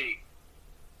TV."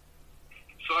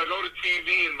 So I go to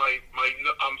TV, and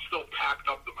I'm still packed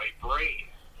up to my brain.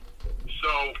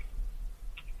 So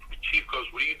the Chief goes,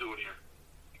 "What are you doing here?"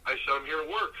 I said, "I'm here to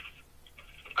work."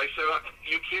 I said,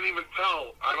 "You can't even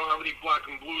tell. I don't have any black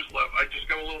and blues left. I just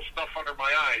got a little stuff under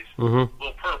my eyes, a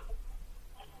little purple."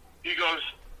 He goes,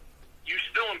 "You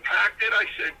still impacted?" I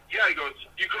said, "Yeah." He goes,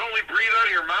 "You can only breathe out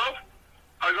of your mouth?"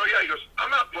 I go, "Yeah." He goes, "I'm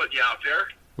not putting you out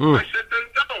there." I said, "Then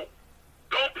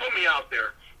don't put me out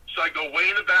there." So I go way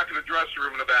in the back of the dressing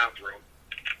room in the bathroom,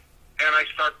 and I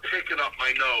start picking up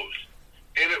my nose,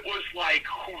 and it was like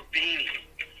Houdini.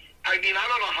 I mean, I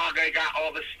don't know how they got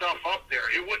all this stuff up there.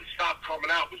 It wouldn't stop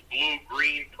coming out. It was blue,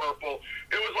 green, purple.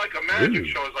 It was like a magic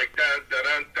show. It was like dun dun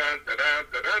dun dun dun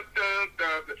dun dun dun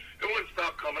dun. It wouldn't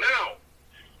stop coming out.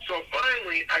 So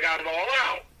finally, I got it all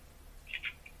out,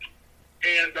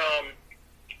 and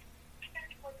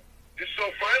so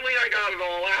finally I got it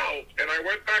all out, and I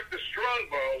went back to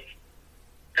Strongbow,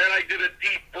 and I did a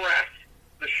deep breath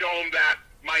to show him that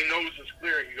my nose is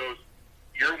clear. He goes,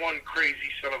 "You're one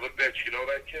crazy son of a bitch." You know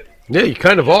that, kid? Yeah, you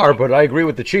kind of are, but I agree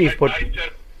with the Chief. But I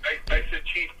said,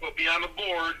 "Chief, put me on the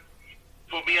board.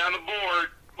 Put me on the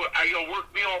board.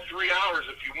 Work me all 3 hours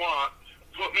if you want.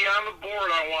 Put me on the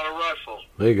board. I want to wrestle."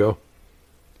 There you go.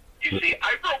 You see,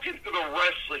 I broke into the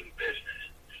wrestling business.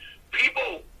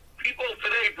 People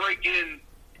today break in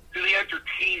to the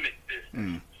entertainment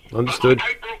business. Understood.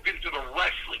 I broke into the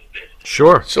wrestling business.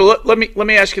 Sure. So let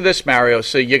me ask you this, Mario.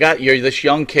 So you're this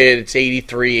young kid. It's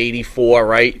 83, 84,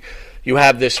 right? You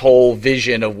have this whole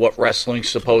vision of what wrestling's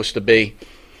supposed to be.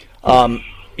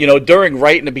 During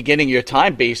right in the beginning of your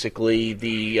time, basically,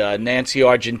 the Nancy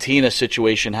Argentina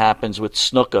situation happens with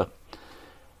Snuka.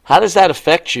 How does that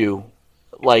affect you?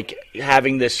 Like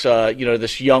having this,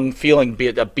 this young feeling,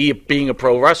 being a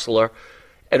pro wrestler,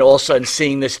 and all of a sudden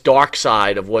seeing this dark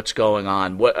side of what's going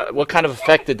on. What kind of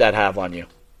effect did that have on you?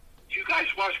 Do you guys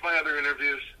watch my other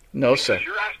interviews? No, sir. Because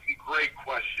you're asking great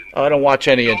questions. I don't watch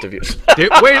any interviews.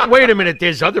 Wait a minute.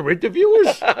 There's other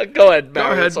interviewers? Go ahead,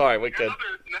 Mario. ahead. Sorry, we could. Now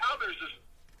there's this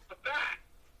back.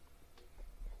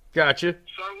 Gotcha.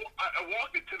 So I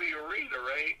walk into the arena,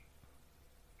 right?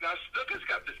 Now Snooker's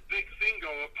got this big thing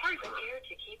going with Piper. Prepare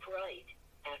to keep right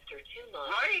after 2 miles.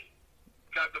 Right?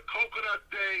 Got the coconut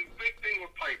thing, big thing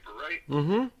with Piper, right?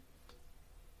 Mm-hmm.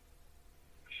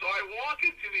 So I walk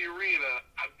into the arena.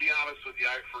 I'll be honest with you,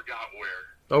 I forgot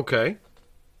where. Okay. I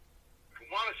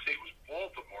want to say it was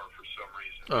Baltimore for some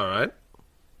reason. All right.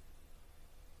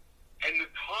 And the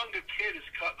Tonga kid is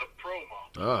cutting a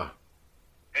promo. Ah.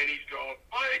 And he's going,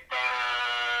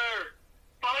 Piper!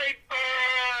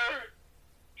 Piper!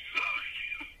 So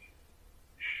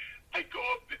I go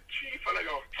up to Chief and I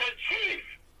go, hey, Chief!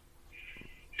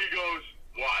 He goes,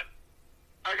 what?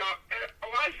 I go,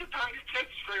 why is the Tonga kid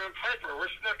screaming Piper? Where's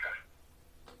Snooker?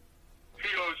 He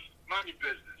goes, mind your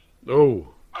business. Oh.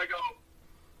 I go,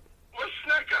 where's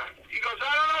Snooker? He goes,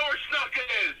 I don't know where Snooker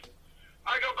is.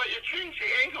 I go, but you changed the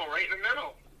angle right in the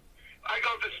middle. I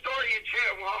go, the story you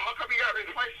changed. Well, how come you got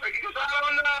replaced? He goes, I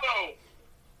don't know.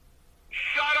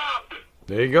 Shut up.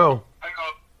 There you go. I go,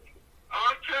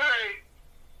 okay.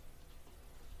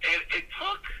 And it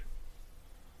took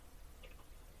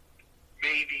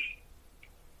maybe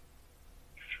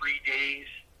 3 days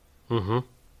Mm-hmm.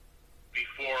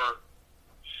 before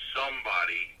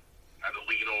somebody had to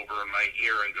lean over in my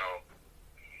ear and go,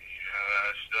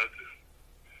 Snooker.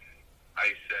 I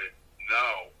said,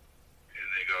 no. And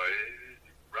they go,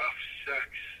 rough sex.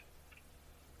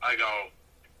 I go,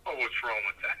 oh, what's wrong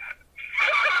with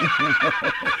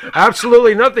that?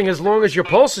 Absolutely nothing as long as your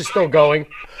pulse is still going. I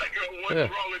go, what's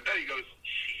wrong with that? He goes,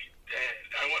 she's dead.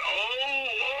 I went,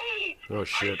 oh. Oh,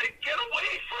 shit. I said, get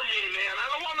away from me, man. I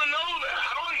don't want to know that.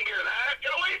 I don't want to hear that.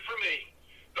 Get away from me.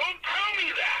 Don't tell me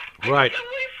that. Right. Get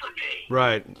away from me.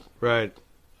 Right.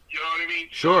 You know what I mean?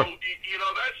 Sure. So,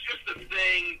 that's just the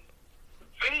thing.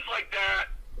 Things like that,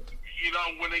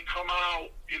 when they come out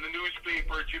in the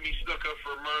newspaper, Jimmy Snuka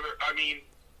for murder, I mean,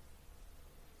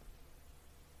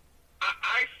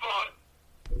 I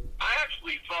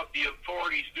actually thought the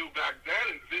authorities knew back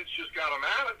then, and Vince just got him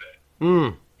out of it.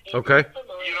 Okay.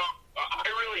 I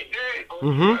really did.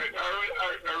 Mm-hmm. I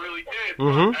really did.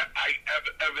 Mm-hmm. But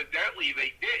evidently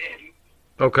they didn't.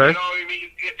 Okay. You know what I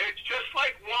mean? It's just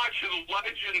like watching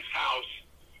Legends House.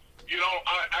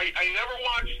 I never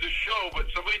watched the show, but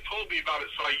somebody told me about it,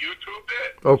 so I YouTubed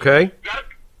it. Okay. What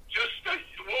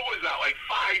was that, like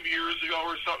 5 years ago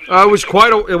or something?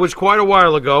 It was quite a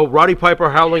while ago. Roddy Piper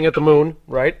howling at the moon,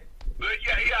 right?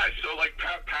 Yeah. So like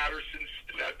Pat Patterson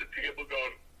stood at the table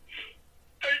going,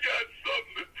 I got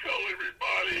something to tell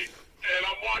everybody. And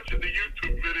I'm watching the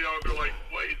YouTube video, and they're like,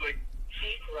 what? He's like,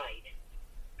 keep right.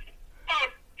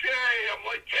 Okay. I'm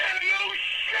like, yeah, no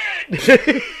shit.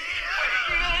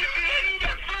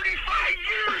 That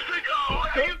 35 years ago.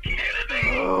 Are you kidding me?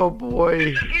 Oh,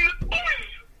 boy.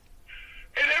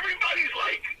 And everybody's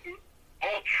like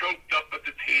all choked up at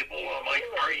the table. I'm like,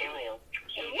 what is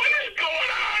going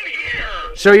on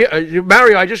here? So,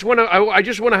 Mario, I just want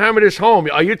to hammer this home.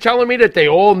 Are you telling me that they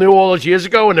all knew all those years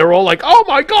ago, and they're all like, "Oh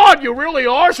my God, you really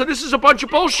are"? So this is a bunch of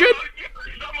bullshit. Some of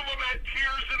them had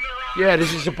tears in their eyes. Yeah,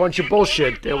 this is a bunch of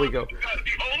bullshit. There we go. The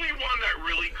only one that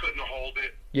really couldn't hold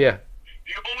it. Yeah.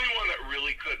 The only one that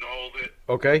really couldn't hold it.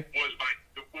 Okay. Was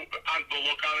the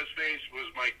look on his face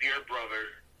was my dear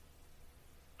brother,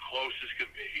 close as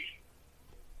could be.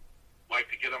 Like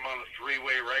to get him on the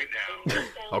three-way right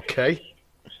now. Okay.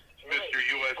 Mr.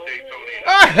 USA Tony.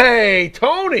 Hey,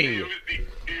 Tony. He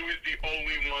was the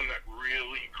only one that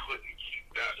really couldn't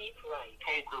keep that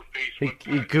poker face. He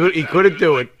couldn't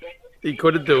do it. He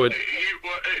couldn't do it.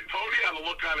 Tony had a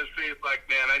look on his face like,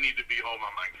 man, I need to be home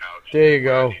on my couch. There you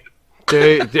go.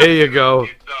 There you go.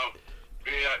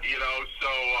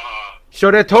 So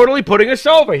they're totally putting us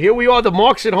over. Here we are, the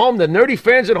marks at home, the nerdy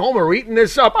fans at home are eating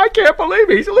this up. I can't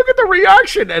believe it. Look at the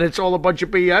reaction, and it's all a bunch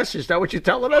of BS. Is that what you're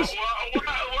telling us? No.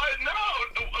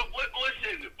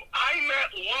 Listen, I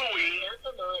met Louie.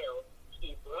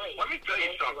 Let me tell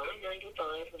you something.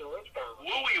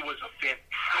 Louie was a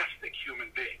fantastic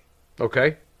human being.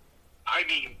 Okay. I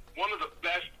mean, one of the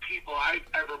best people I've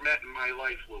ever met in my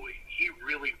life, Louie. He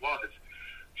really was.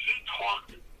 He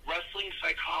talked wrestling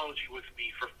psychology with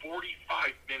me for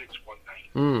 45 minutes one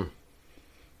night.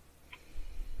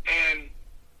 And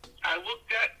I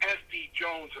looked at SD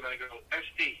Jones and I go,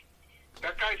 SD,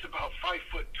 that guy's about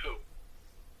 5'2",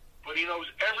 but he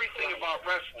knows everything about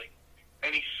wrestling,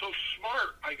 and he's so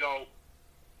smart. I go,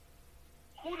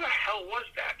 who the hell was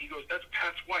that? He goes, that's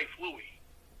Pat's wife, Louie.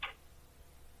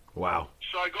 Wow.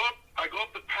 So I go up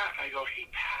to Pat and I go, hey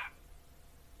Pat,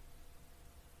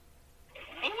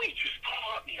 Louis just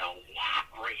taught me a lot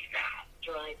right now.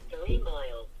 Drive 3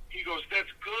 miles. He goes, that's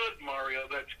good, Mario,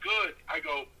 that's good. I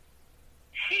go,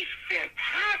 he's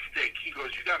fantastic. He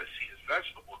goes, you got to see his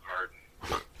vegetable garden.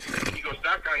 He goes,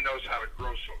 that guy knows how to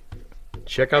grow some.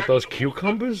 Check out those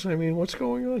cucumbers. I mean, what's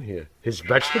going on here? His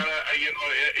vegetable. You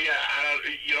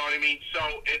know what I mean? So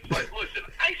it's like, listen,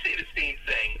 I say the same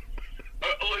thing.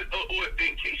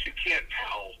 In case you can't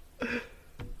tell,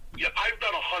 yeah, I've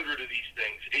done 100 of these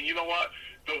things, and you know what?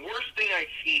 The worst thing I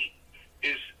hate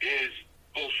is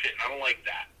bullshit. I don't like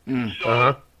that.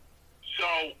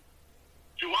 So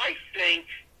do I think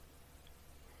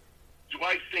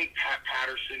Pat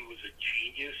Patterson was a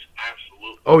genius?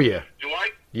 Absolutely. Oh yeah. Do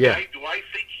I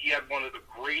think he had one of the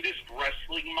greatest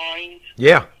wrestling minds?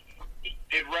 Yeah.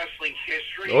 In wrestling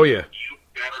history? Oh yeah. You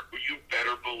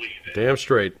better believe it. Damn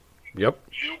straight. Yep.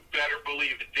 You better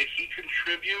believe it. Did he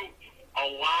contribute a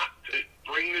lot to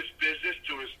bring this business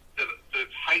to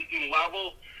its heightened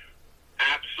level?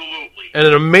 Absolutely. And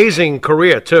an amazing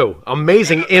career too.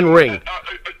 Amazing in ring.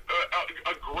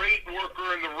 A great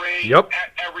worker in the ring. Yep.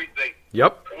 Everything.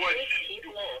 Yep. Keep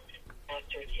left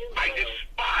after 2 miles. I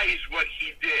despise what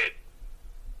he did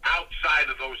outside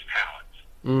of those talents.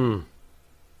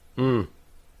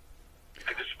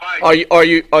 I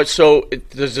despise. So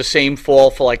does the same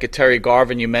fall for like a Terry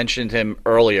Garvin? You mentioned him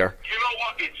earlier. You know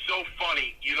what? It's so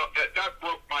funny. You know that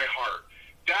broke my heart.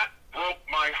 That broke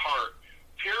my heart.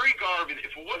 Terry Garvin.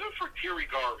 If it wasn't for Terry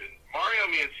Garvin, Mario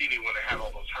Mancini would have had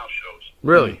all those house shows.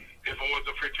 Really? If it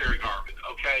wasn't for Terry Garvin,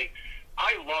 okay?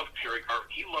 I love Terry Garvin.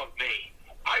 He loved me.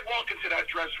 I walk into that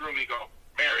dressing room and go,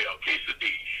 Mario,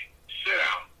 quesadilla, sit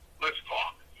down. Let's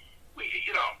talk. We,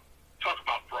 talk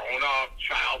about growing up,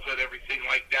 childhood, everything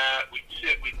like that. We'd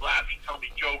sit, we'd laugh, he'd tell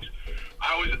me jokes.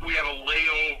 We had a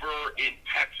layover in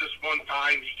Texas one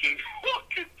time. He came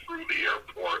walking through the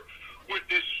airport with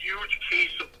this huge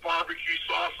case of barbecue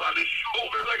sauce on his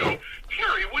shoulders. I go,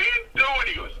 Terry, what are you doing?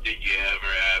 He goes, did you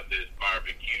ever have this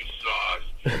barbecue sauce?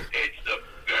 It's the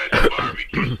best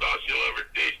barbecue sauce you'll ever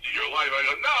taste in your life. I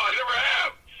go, no, I never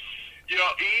have.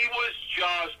 He was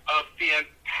just a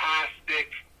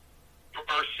fantastic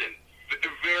person,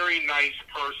 a very nice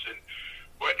person.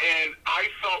 And I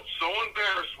felt so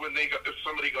embarrassed when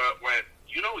somebody went,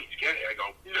 he's getting it. I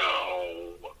go,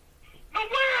 no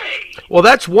way. Well,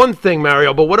 that's one thing,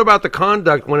 Mario. But what about the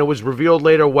conduct when it was revealed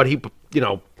later what he,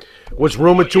 was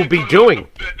rumored to be doing?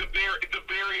 The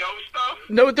Barry O stuff?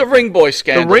 No, the Ring Boy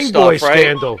scandal. The Ring Boy right?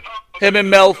 scandal. Him and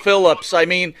Mel Phillips. I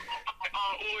mean,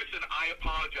 listen, I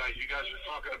apologize. You guys were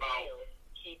talking about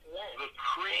the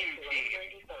cream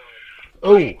team.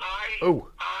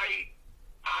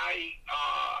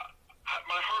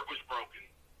 My heart was broken.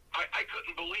 I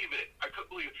couldn't believe it. And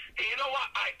you know what?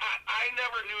 I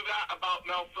never knew that about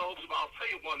Mel Phillips, but I'll tell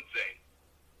you one thing.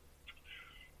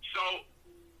 So,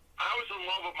 I was in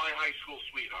love with my high school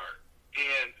sweetheart,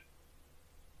 and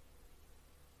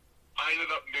I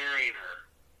ended up marrying her.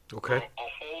 Okay. For a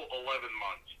whole 11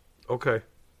 months. Okay.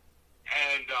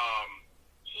 And,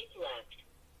 Keep left.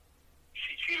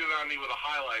 she cheated on me with a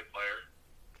highlight player.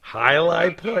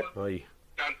 Highlight play? Oy.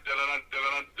 Dun, dun, dun, dun,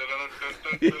 dun, dun, dun, dun,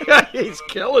 dun, dun, Yeah, he's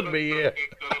killing me here.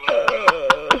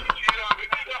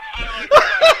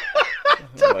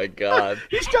 oh my God.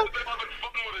 He's got... With a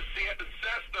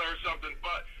Cessna or something,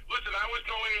 but listen, I was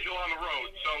no angel on the road,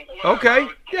 so Okay,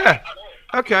 yeah.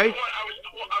 Okay. I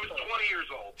was 20 years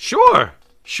old. Sure.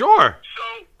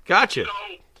 So Gotcha. So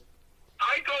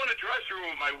I go in the dressing room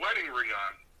with my wedding ring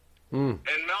on,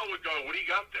 and Mel would go, "What do you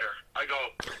got there?" I go,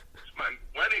 "It's my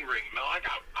wedding ring, Mel. I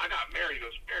got married." He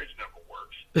goes, "Marriage never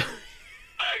works."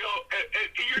 I go, and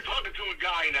 "You're talking to a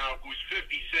guy now who's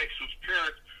 56, whose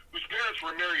parents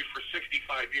were married for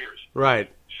 65 years." Right.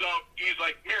 So he's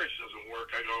like, "Marriage doesn't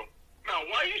work." I go, "Mel,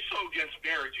 why are you so against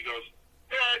marriage?" He goes,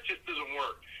 "It just doesn't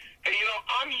work." And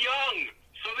I'm young,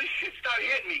 so this shit's not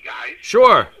hitting me, guys.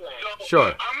 Sure. So Sure.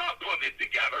 I'm not putting it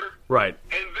together. Right.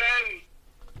 And then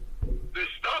this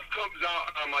stuff comes out,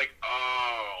 and I'm like,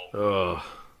 oh, Oh.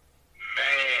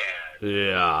 man.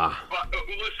 Yeah. But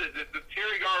listen, the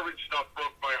Terry Garvin stuff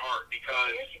broke my heart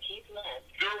because Keep left.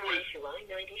 there was Onto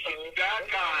I-95. that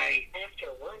guy.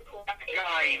 After 1.8 That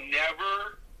guy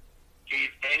never gave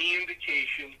any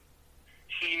indication.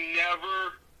 He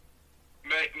never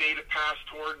made a pass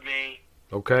toward me.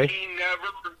 Okay. He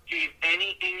never gave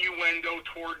any innuendo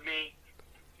toward me.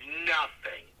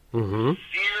 Nothing. Mm-hmm.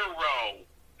 Zero.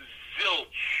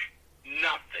 Zilch.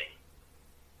 Nothing.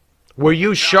 Were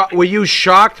you shocked? Were you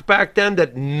shocked back then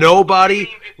that nobody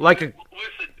like a?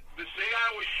 Listen, to say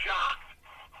I was shocked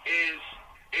is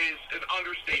an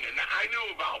understatement. Now, I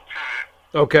knew about Pat.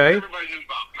 Okay. Everybody knew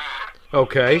about Pat.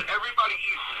 Okay. Everybody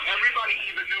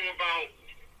even about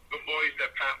the boys that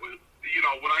Pat was,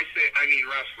 when I say I mean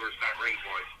wrestlers, not ring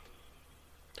boys.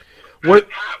 What?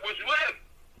 Pat was with.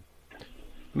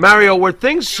 Mario, were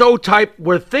things so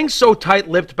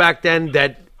tight-lipped back then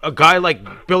that a guy like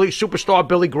superstar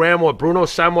Billy Graham or Bruno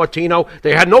Sammartino,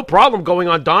 they had no problem going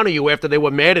on Donahue after they were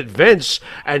mad at Vince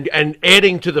and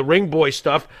adding to the ring boy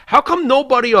stuff. How come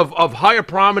nobody of higher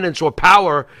prominence or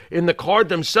power in the card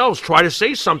themselves try to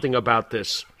say something about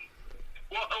this?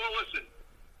 Well, listen.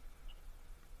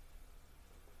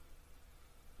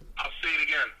 I'll say it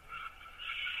again.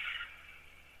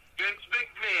 Vince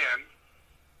McMahon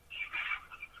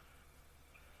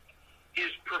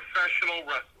is professional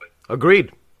wrestling.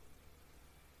 Agreed.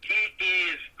 He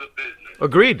is the business.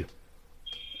 Agreed.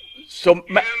 So, Him and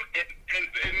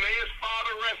may his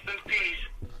father rest in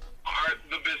peace are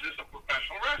the business of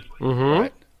professional wrestling. Mm-hmm.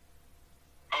 right.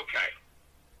 Okay.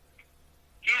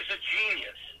 He is a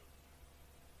genius.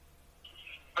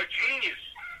 A genius.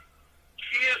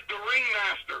 He is the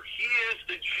ringmaster. He is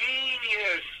the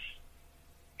genius.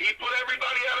 He put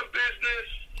everybody out of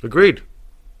business. Agreed.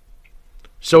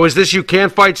 So is this you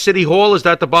can't fight City Hall? Is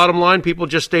that the bottom line? People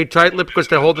just stay tight-lipped because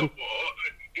they're holding...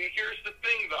 Here's the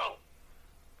thing, though.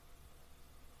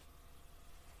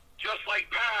 Just like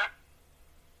Pat,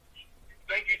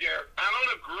 thank you, Derek, I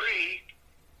don't agree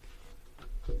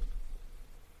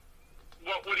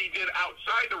what he did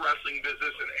outside the wrestling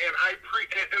business,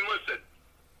 and listen,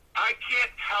 I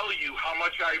can't tell you how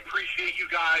much I appreciate you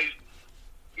guys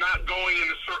not going in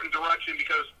a certain direction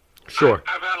because Sure.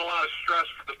 I've had a lot of stress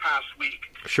for the past week.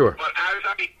 Sure. But as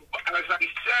I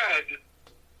said,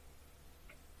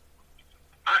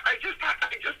 I just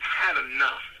had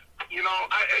enough.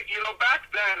 Back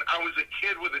then I was a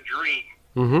kid with a dream.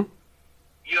 Mm-hmm.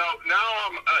 Now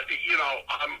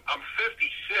I'm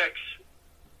 56,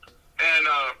 and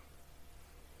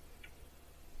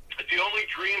the only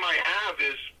dream I have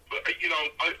is, I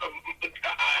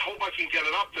hope I can get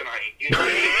it up tonight.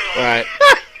 All right.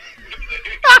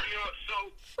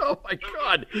 Oh, my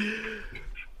God.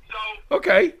 So,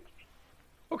 Okay. you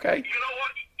know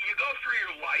what? You go through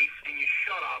your life and you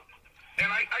shut up. And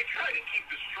I try to keep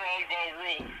the strongbow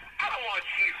rule. I don't want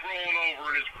Chief rolling over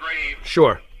in his grave.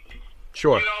 Sure. But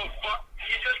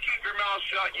you just keep your mouth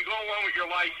shut. You go along with your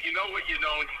life. You know what you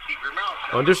know, and you keep your mouth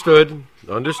shut.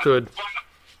 Understood. But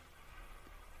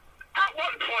at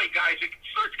one point, guys, it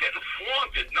starts getting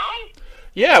flaunted, no?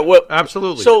 Yeah, well,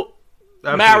 Absolutely. So,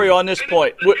 Absolutely. Mario, on this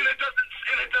point, And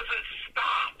it doesn't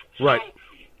stop. Right. So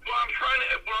what I'm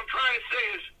trying to say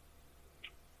is,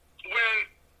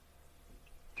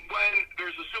 when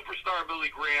there's a superstar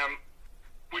Billy Graham,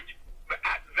 which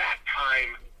at that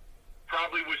time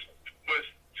probably was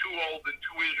too old and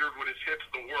too injured with his hips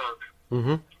to work.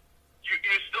 Mm-hmm. You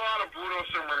still had a Bruno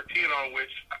Sammartino, which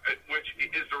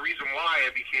is the reason why I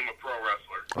became a pro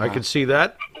wrestler. I can see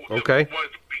that. Okay. It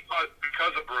was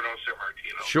because of Bruno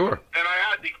Sammartino. Sure. And I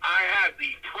had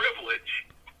the privilege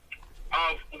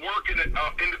of working at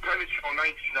Independence Show in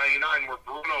 1999, where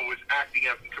Bruno was acting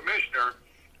as the commissioner,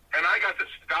 and I got to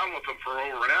sit down with him for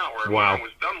over an hour. And Wow. when I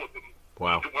was done with him,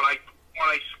 Wow. when I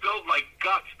spilled my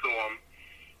guts to him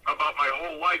about my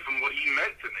whole life and what he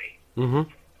meant to me, Mm-hmm.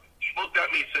 he looked at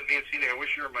me and said, "Mancini, I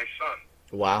wish you were my son."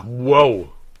 wow.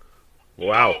 Whoa. So,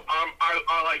 Wow.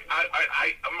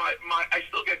 I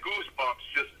still get goosebumps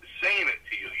just saying it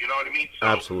to you. You know what I mean? So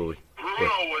Absolutely.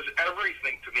 Bruno was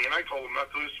everything to me, and I told him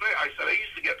not to lose faith. I said I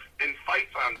used to get in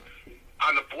fights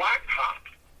on the blacktop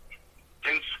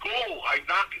in school. I'd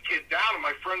knock a kid down, and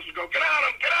my friends would go, "Get on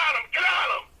him! Get on him! Get on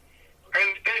him!" And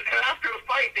after the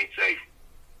fight, they'd say,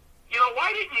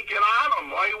 "Why didn't you get on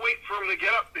him? Why you wait for him to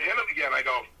get up to hit him again?" I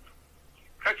go,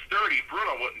 "That's dirty.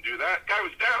 Bruno wouldn't do that. Guy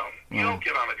was down. You don't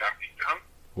get on a guy who's down."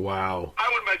 Wow. I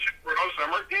would mention Bruno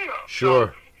Sammartino.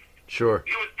 Sure. He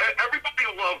was, everybody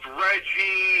loved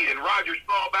Reggie and Roger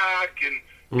Staubach, and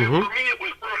Mhm. for me it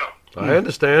was Bruno. I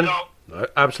understand. So,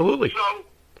 Absolutely. so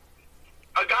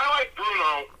a guy like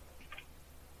Bruno,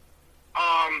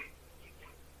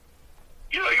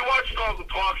 you watched all the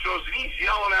talk shows, and he's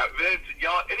yelling at Vince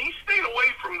and he stayed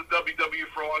away from the WWE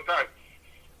for a long time.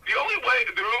 He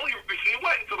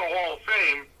went into the Hall of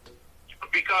Fame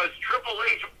because Triple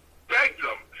H begged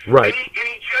him. Right. And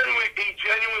he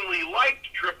genuinely liked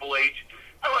Triple H.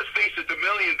 And let's face it, the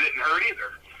million didn't hurt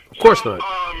either. Of course So,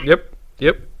 not. Yep.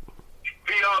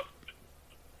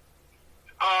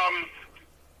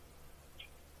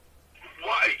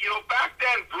 Back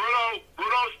then, Bruno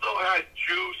still had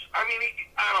juice. I mean,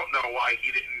 I don't know why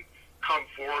he didn't come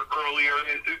forward earlier.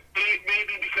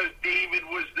 Maybe because David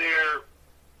was there.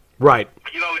 Right.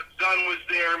 His son was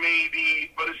there,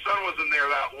 maybe, but his son wasn't there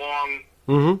that long.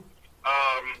 Mm-hmm.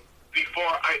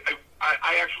 before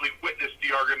I actually witnessed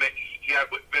the argument he had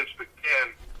with Vince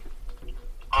McMahon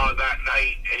that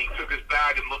night, and he took his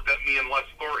bag and looked at me and Les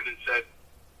Thornton and said,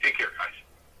 "Take care, guys."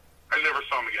 I never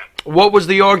saw him again. What was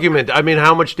the argument? I mean,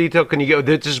 how much detail can you give?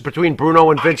 This is between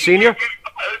Bruno and Vince Sr.?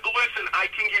 Listen, I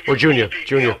can give you Or Junior? full detail.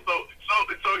 Junior.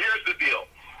 So here's the deal.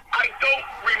 I don't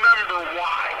remember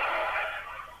why.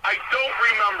 I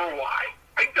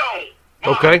don't.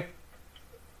 But Okay.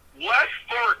 Les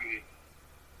Thornton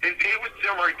and David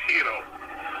Sammartino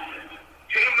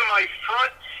came to my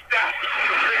front steps to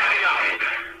pick me up.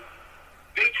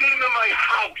 They came to my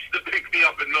house to pick me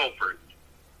up in Milford.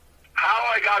 How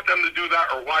I got them to do that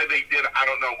or why they did it, I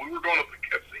don't know. We were going to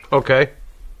Poughkeepsie. Okay.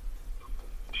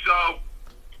 So,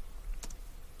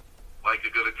 like a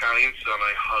good Italian son,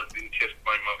 I hugged and kissed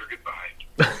my mother goodbye.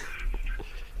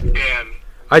 And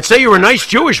I'd say you're a nice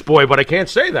Jewish boy, but I can't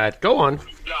say that. Go on.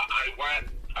 yeah,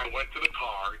 I went to the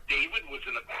car. David was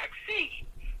in the back seat,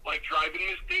 like driving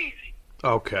Miss Daisy.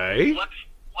 Okay. Lex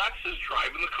is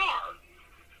driving the car.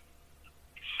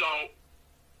 So,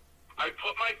 I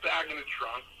put my bag in the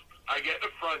trunk. I get in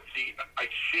the front seat. I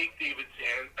shake David's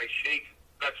hand.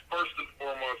 That's first and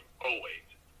foremost, always.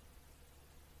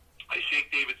 I shake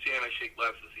David's hand. I shake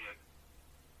Les's hand.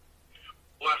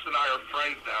 Les and I are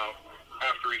friends now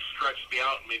after he stretched me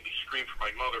out and made me scream for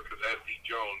my mother because I had D.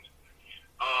 Jones.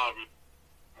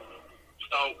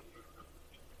 So,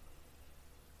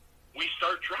 we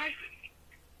start driving.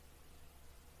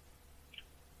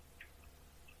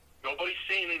 Nobody's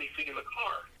saying anything in the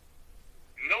car.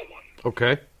 No one.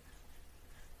 Okay.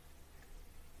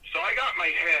 So I got my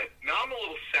head. Now I'm a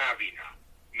little savvy now.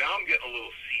 Now I'm getting a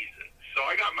little seasoned. So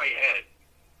I got my head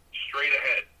straight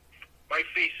ahead. My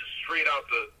face is straight out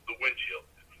the windshield.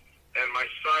 And my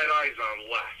side eye's on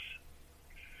Les.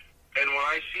 And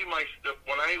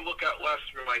when I look at Les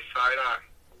through my side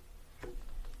eye,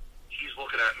 he's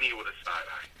looking at me with a side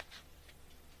eye.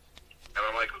 And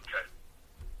I'm like, okay.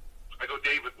 I go,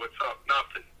 David, what's up?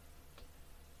 Nothing.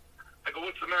 I go,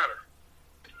 what's the matter?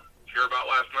 Hear about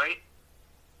last night?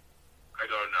 I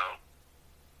go, no.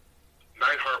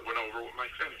 Neidhart went over with my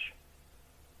finish.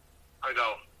 I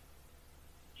go,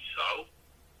 so?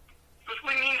 He goes,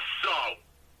 what do you mean, so?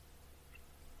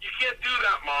 You can't do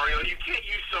that, Mario. You can't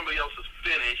use somebody else's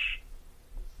finish.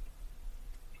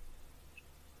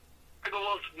 I go,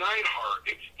 well, it's Neidhart.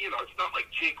 It's not like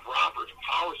Jake Roberts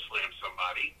power slam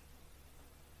somebody.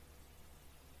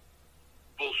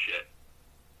 Bullshit.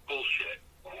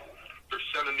 They're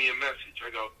sending me a message. I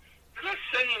go, they're not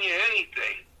sending you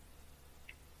anything.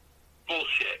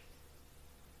 Bullshit.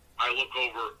 I look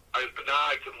over. Now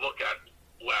I can look at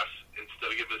Les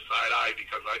instead of giving a side eye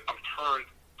because I'm turned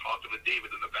talking to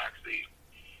David in the back seat.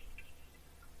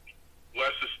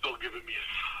 Les is still giving me a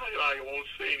side eye. I won't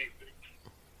say anything.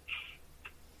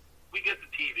 We get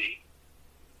the TV.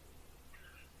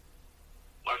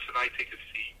 Les and I take a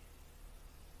seat.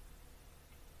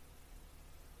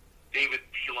 David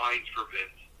beelines for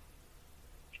Vince.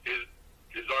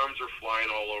 His arms are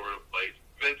flying all over the place.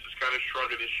 Vince is kind of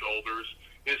shrugging his shoulders.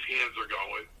 His hands are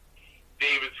going.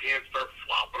 David's hands start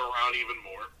flopping around even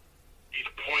more. He's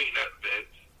pointing at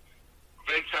Vince.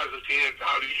 Vince has his hands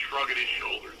out. He's shrugging his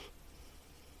shoulders.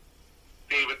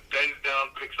 David bends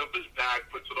down, picks up his bag,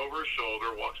 puts it over his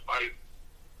shoulder, walks by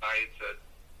and said,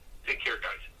 "Take care,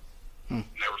 guys."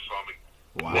 Never saw me.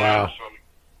 Wow. Never saw me.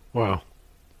 Wow.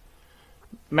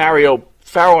 Mario,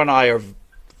 Farrell and I are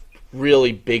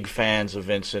really big fans of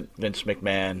Vince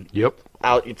McMahon. Yep.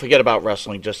 Forget about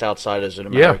wrestling, just outside as an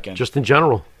American. Yeah, just in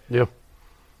general. Yeah.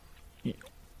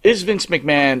 Is Vince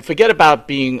McMahon, forget about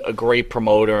being a great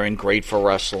promoter and great for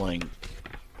wrestling.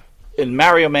 In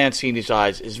Mario Mancini's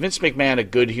eyes, is Vince McMahon a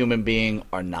good human being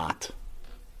or not?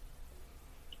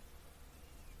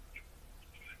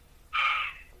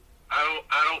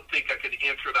 I don't think I could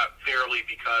answer that fairly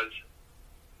because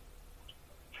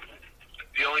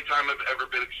the only time I've ever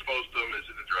been exposed to him is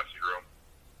in the dressing room.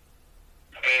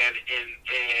 And in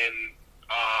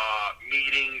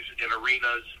meetings, in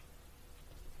arenas,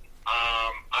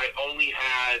 I only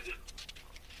had,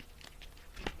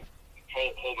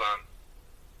 hold on,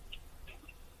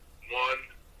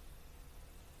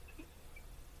 1,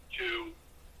 2,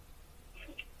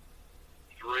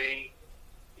 3,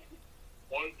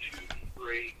 1, 2,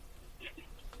 3,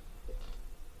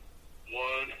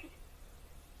 1,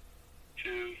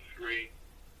 2, 3,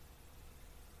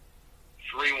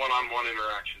 3 one-on-one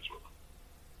interactions with him.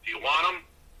 Do you want them?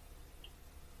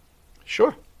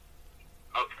 Sure.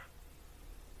 Okay.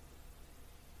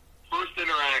 First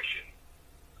interaction.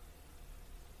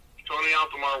 Tony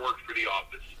Altomar worked for The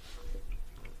Office.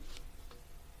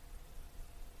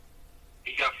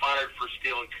 He got fired for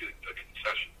stealing a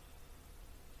concession.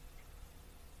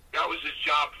 That was his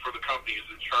job for the company. He was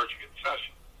in charge of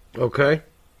concession. Okay.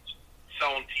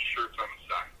 Selling T-shirts on the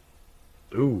side.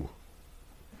 Ooh.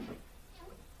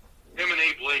 Him and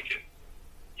Abe Lincoln.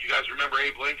 You guys remember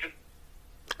Abe Lincoln?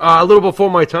 A little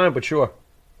before my time, but sure.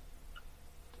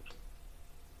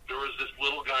 There was this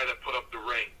little guy that put up the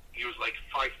ring. He was like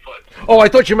 5 foot. Oh, I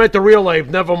thought you meant the real Abe.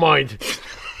 Never mind.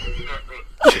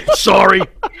 Sorry. He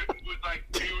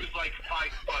was like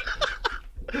 5 foot.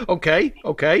 Okay.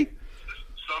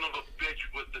 Son of a bitch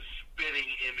with the spitting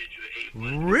image of Abe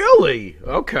Lincoln. Really?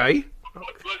 Okay.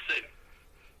 Listen,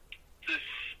 the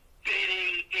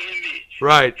spitting image.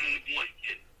 Right. Of Abe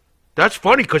Lincoln. That's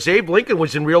funny because Abe Lincoln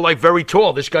was in real life very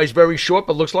tall. This guy's very short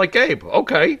but looks like Abe.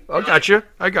 Okay. I got you.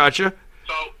 So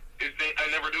I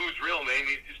never knew his real name.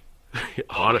 He just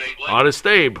Honest, Honest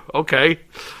Abe. Okay.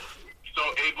 So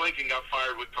Abe Lincoln got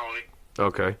fired with Tony.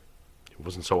 Okay. He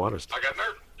wasn't so honest. I got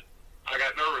nervous.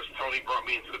 Tony brought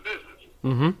me into the business.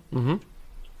 Mm-hmm.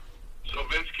 So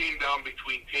Vince came down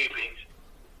between tapings.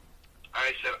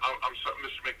 I said, I'm sorry,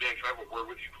 Mr. McMahon, can I have a word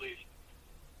with you, please?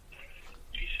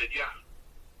 He said, yeah.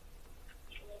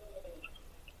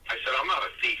 I said, I'm not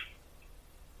a thief.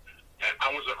 And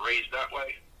I wasn't raised that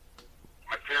way.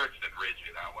 My parents didn't raise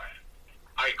me that way.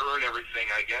 I earn everything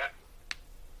I get.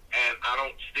 And I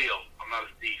don't steal. I'm not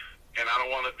a thief. And I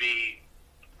don't want to be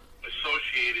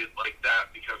associated like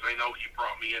that because I know he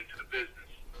brought me into the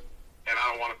business. And I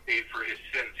don't want to pay for his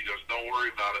sins. He goes, don't worry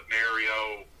about it,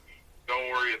 Mario. Don't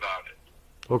worry about it.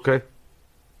 Okay.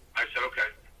 I said,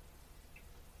 okay.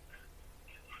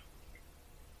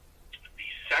 The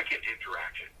second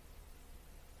interaction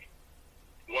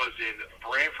was in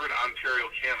Brantford, Ontario,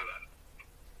 Canada.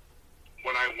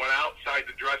 When I went outside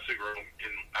the dressing room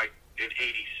in 85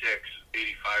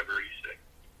 or 86,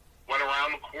 went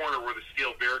around the corner where the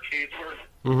steel barricades were,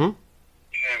 Mm-hmm.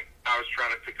 and I was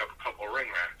trying to pick up a couple of ring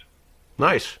rats.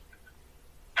 Nice.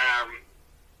 I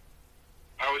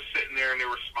was sitting there and they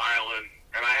were smiling,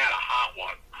 and I had a hot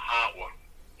one.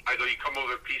 I go, you come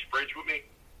over to Peace Bridge with me?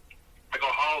 I go,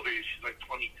 how old are you? She's like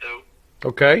 22.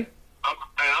 Okay.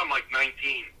 I'm like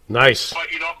 19. Nice.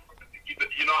 But you know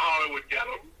how I would get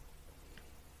them?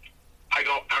 I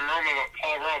go, I'm Roma,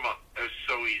 Paul Roma. It was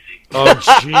so easy. Oh,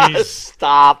 jeez.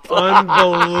 Stop.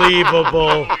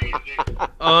 Unbelievable. So easy.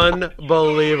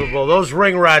 Unbelievable. Those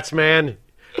ring rats, man.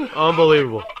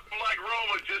 Unbelievable. I'm like,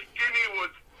 Roma, just give me what.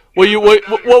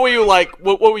 What were you like?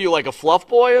 What were you like, a fluff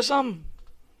boy or something?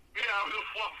 Yeah, I was a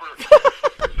fluffer.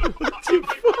 I'm like,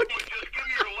 Roma, just give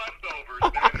me your leftovers,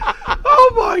 man.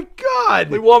 Oh, my God.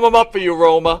 We warm them up for you,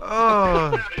 Roma.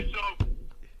 Oh. So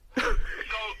there's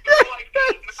like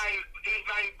eight,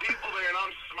 nine people there, and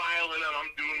I'm smiling and I'm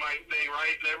doing my thing,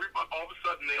 right? And everybody, all of a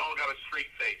sudden, they all got a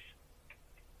straight face.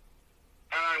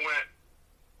 And I went,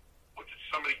 what, did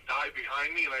somebody die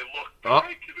behind me? And I looked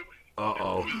back, and it was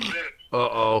Vince.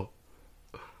 Uh-oh.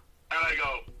 And I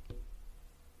go,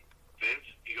 Vince?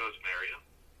 He goes, Mario,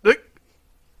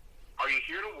 are you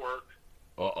here to work?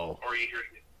 Uh-oh. Or are you here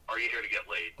to get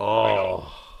laid?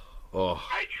 Oh.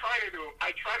 I try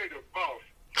to do both.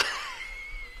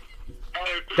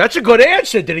 That's a good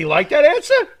answer. Did he like that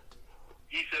answer?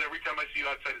 He said, every time I see you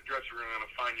outside the dressing room, I'm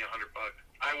going to fine you $100.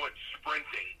 I went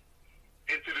sprinting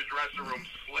into the dressing room,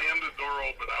 slammed the door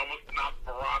open. I almost knocked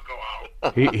Baracco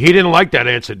out. He didn't like that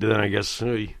answer, then, I guess.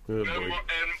 Oh, boy. And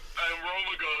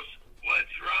Roma goes,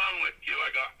 what's wrong with you? I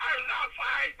go, I was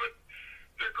outside, but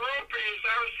the groupies,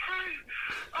 I was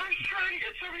trying to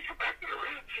get somebody to come back to the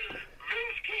room.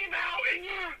 Vince came out, and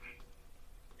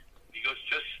he goes,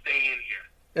 just stay in here.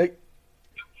 Hey.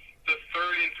 The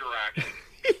third interaction.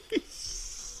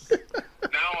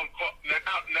 now I'm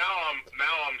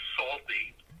salty.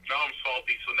 So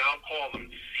now I'm calling him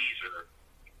Caesar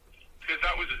because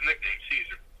that was his nickname,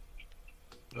 Caesar.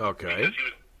 Okay. Because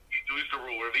he was the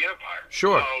ruler of the empire.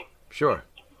 Sure. So Sure.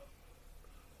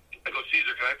 I go,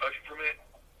 Caesar, can I touch you for a minute?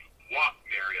 What,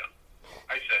 Mario?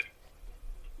 I said,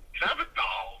 can I have a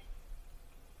doll?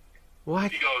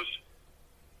 What? He goes,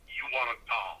 you want a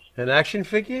doll? An action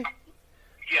figure?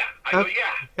 Yeah. I go,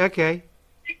 yeah. Okay.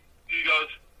 He goes,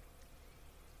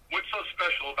 what's so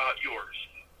special about yours?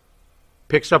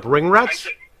 Picks up ring rats?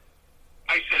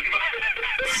 I said,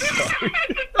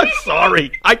 I'm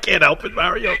sorry. I can't help it,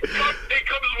 Mario. it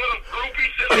comes with a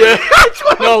groupie. Yeah.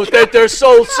 No, they're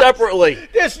sold separately.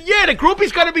 The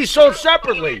groupie's got to be sold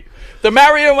separately. The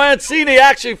Mario Mancini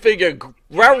action figure,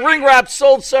 ring wrap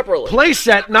sold separately. Play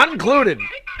set not included.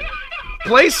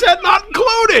 Play set not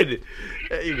included.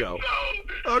 There you go.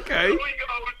 No. Okay. So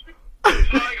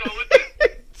I go,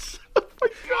 listen,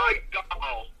 my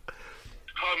doll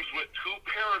comes with 2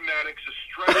 paramedics, a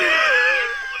stretching.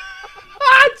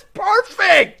 That's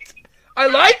perfect. I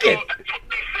like it. That's what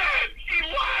he said. He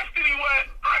laughed and he went,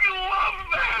 I love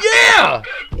that.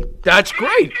 Yeah. That's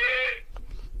great.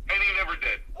 And he never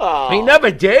did. He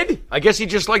never did? I guess he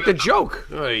just liked the joke.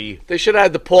 Oy. They should have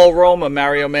had the Paul Roma,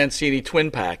 Mario Mancini twin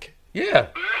pack. Yeah.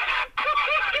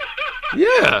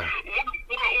 Yeah.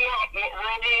 What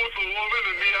Romo was a woman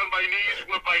and me on my knees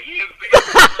with my hands together.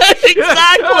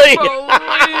 Exactly.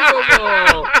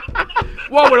 Unbelievable.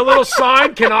 What, with a little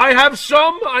sign, can I have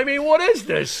some? I mean, what is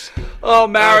this? Oh,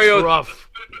 Mario. That's rough.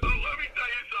 Let me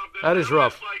tell you something. That is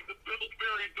rough. It's like the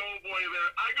Pillsbury Doughboy there.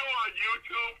 I go on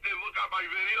YouTube and look at my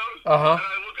videos, Uh-huh. and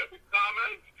I look at the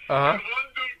comments, Uh-huh. and one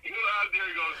dude put out there,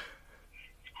 he goes,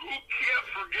 who can't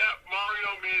forget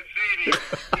Mario Mancini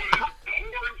with his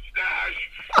porn stash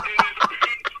and his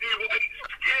peachy white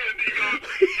skin? He goes,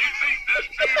 you think this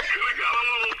dude could have got a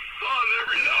little sun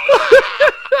every now and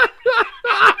then?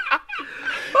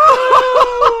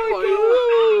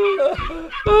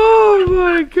 Oh,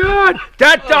 my God.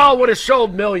 That doll would have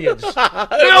sold millions. Millions. I had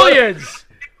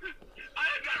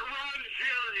that Ron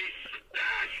Jeremy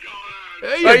stash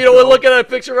going on. There You know, we're looking at a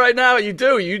picture right now. You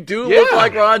do look Yeah.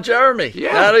 like Ron Jeremy.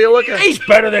 Yeah. How do you look at? He's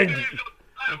better than... A mustache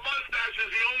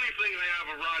is the only thing they have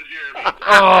of Ron Jeremy.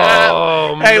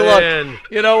 Oh, Hey, man. look.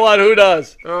 You know what? Who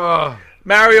does? Oh.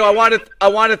 Mario, I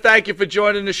want to thank you for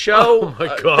joining the show. Oh,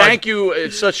 my God. Thank you.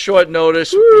 It's such short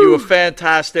notice. You were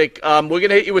fantastic. We're going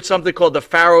to hit you with something called the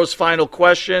Pharaoh's Final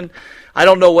Question. I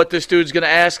don't know what this dude's going to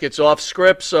ask. It's off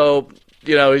script, so,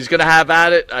 you know, he's going to have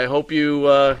at it. I hope you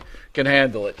can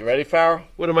handle it. You ready, Pharaoh?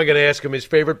 What am I going to ask him? His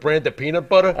favorite brand of peanut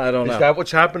butter? I don't know. Is that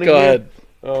what's happening Go here? ahead.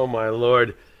 Oh, my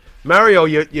Lord. Mario,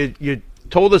 you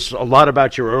told us a lot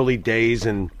about your early days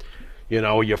and, you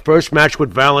know, your first match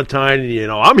with Valentine, and, you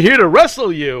know, I'm here to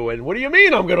wrestle you, and what do you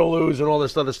mean I'm going to lose, and all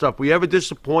this other stuff. Were you ever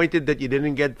disappointed that you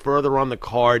didn't get further on the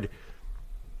card?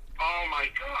 Oh my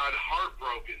God,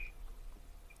 heartbroken.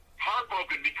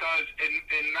 Heartbroken because in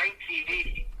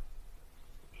 1980,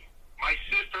 my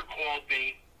sister called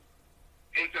me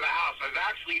into the house. I was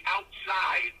actually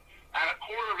outside at a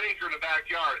quarter of acre in the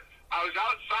backyard. I was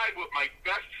outside with my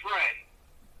best friend.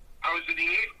 I was in the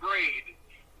 8th grade.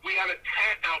 We had a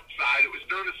tent outside. It was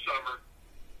during the summer.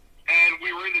 And we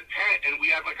were in the tent, and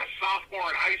we had like a sophomore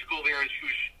in high school there, and she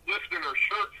was lifting her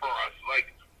shirt for us.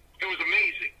 Like, it was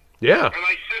amazing. Yeah. And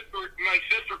my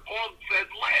sister called and said,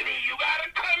 Lenny, you gotta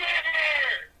come in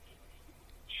here.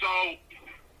 So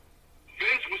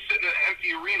Vince was sitting in an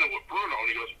empty arena with Bruno, and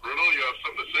he goes, Bruno, you have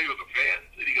something to say to the fans?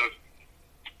 And he goes,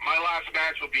 my last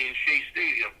match will be in Shea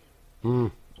Stadium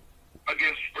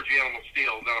against George Animal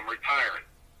Steel, then I'm retiring.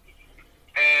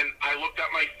 And I looked at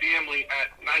my family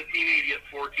at 1980 at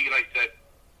 14. I said,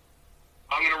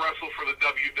 I'm going to wrestle for the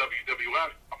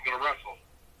WWF. I'm going to wrestle.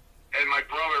 And my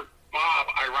brother,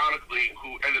 Bob, ironically,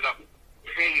 who ended up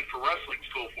paying for wrestling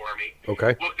school for me,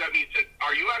 looked at me and said,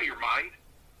 are you out of your mind?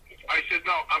 I said,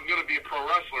 no, I'm going to be a pro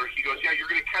wrestler. He goes, yeah, you're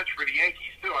going to catch for the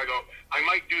Yankees, too. I go, I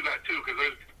might do that, too, because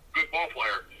there's a good ball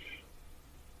player.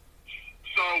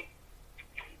 So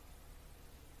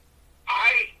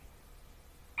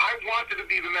I wanted to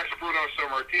be the next Bruno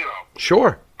Sammartino.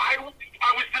 Sure. I was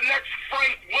the next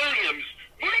Frank Williams.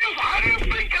 How do you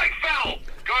think I felt?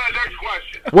 Go ahead, next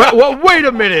question. Well, wait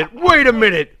a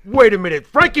minute.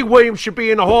 Frankie Williams should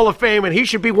be in the Hall of Fame, and he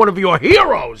should be one of your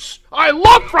heroes. I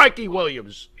love Frankie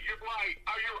Williams. You're right.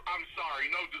 I'm sorry.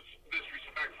 No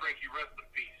disrespect, Frankie. Rest in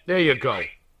peace. There you go. Right.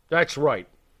 That's right.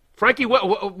 Frankie,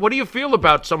 what do you feel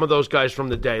about some of those guys from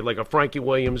the day, like a Frankie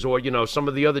Williams or, you know, some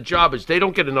of the other jobbers? They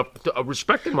don't get enough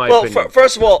respect, in my opinion. Well,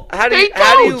 first of all, how do you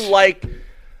don't. like?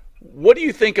 What do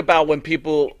you think about when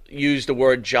people use the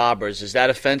word jobbers? Is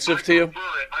that offensive to you?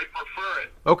 I prefer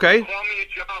it. Okay. Call me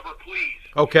a jobber, please.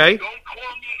 Okay. Don't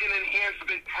call me an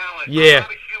enhancement talent. Yeah.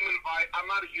 I'm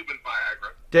not a human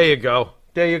Viagra. There you go.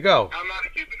 I'm not a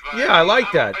human Viagra. Yeah, I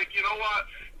like that. You know what?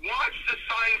 Watch the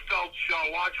Seinfeld show.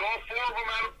 Watch all 4 of them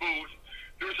at a booth.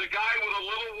 There's a guy with a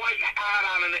little white hat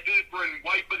on and an apron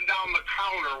wiping down the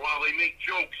counter while they make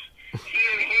jokes. He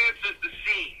enhances the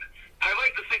scene. I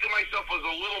like to think of myself as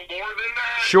a little more than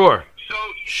that. Sure. So,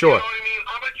 Sure. you know what I mean?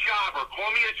 I'm a jobber.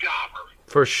 Call me a jobber.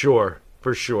 For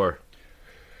sure.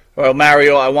 Well,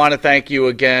 Mario, I want to thank you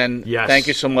again. Yes. Thank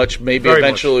you so much. Maybe Very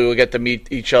eventually we'll get to meet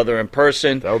each other in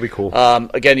person. That would be cool.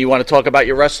 Again, you want to talk about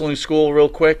your wrestling school real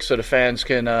quick so the fans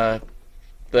can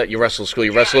your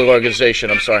wrestling organization,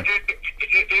 I'm sorry.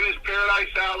 It is Paradise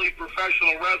Alley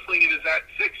Professional Wrestling. It is at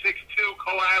 662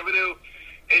 Co Avenue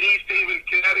in East Haven,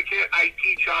 Connecticut. I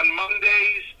teach on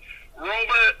Mondays. Ro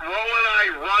and I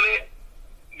run it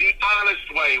the honest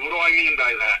way. What do I mean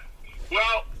by that?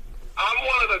 Well, I'm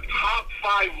one of the top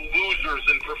 5 losers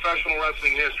in professional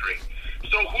wrestling history.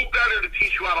 So who better to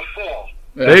teach you how to fall?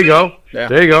 There you go. Yeah.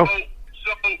 There you go.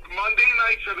 So Monday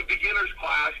nights are the beginner's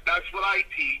class. That's what I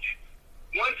teach.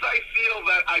 Once I feel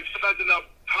that I've spent enough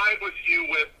time with you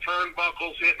with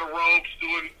turnbuckles, hitting the ropes,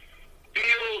 doing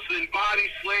deals and body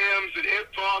slams and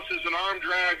hip tosses and arm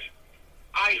drags,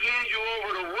 I hand you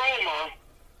over to Roma,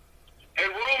 and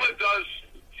Roma does,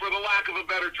 for the lack of a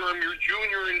better term, your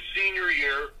junior and senior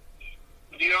year,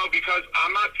 because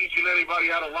I'm not teaching anybody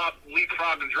how to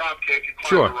leapfrog and drop kick and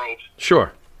climb the ropes.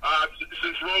 Sure.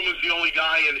 Since Roma's the only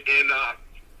guy in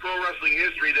pro wrestling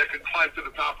history that could climb to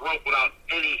the top rope without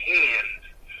any hands.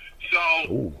 So,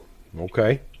 Ooh,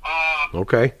 okay.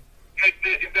 Okay.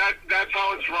 That's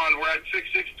how it's run. We're at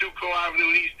 662 Co Avenue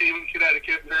in East Haven,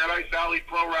 Connecticut, Paradise Alley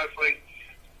Pro Wrestling.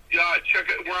 Yeah, check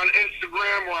it. We're on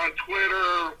Instagram. We're on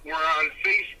Twitter. We're on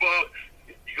Facebook.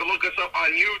 You can look us up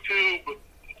on YouTube.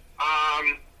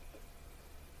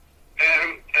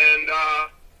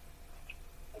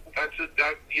 That's it.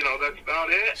 That's about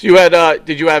it. So you had,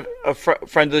 did you have a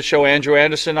friend of the show, Andrew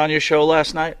Anderson, on your show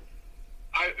last night?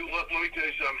 Let me tell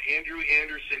you something. Andrew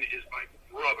Anderson is my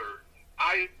brother.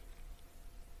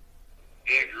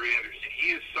 Andrew Anderson.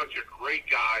 He is such a great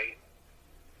guy.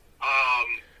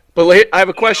 But I have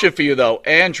a question for you, though.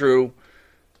 Andrew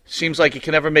seems like he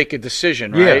can never make a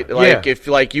decision, right? Yeah,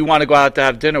 if you want to go out to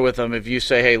have dinner with him, if you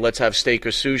say, hey, let's have steak or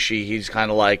sushi, he's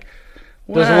kind of like,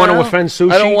 doesn't want to offend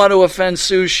Sushi. I don't want to offend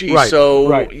Sushi, right, so,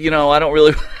 right. I don't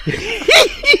really...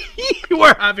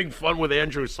 We're having fun with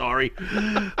Andrew, sorry.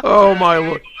 Oh, my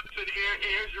Lord.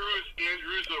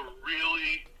 Andrew's a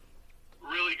really,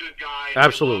 really good guy.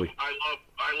 Absolutely. I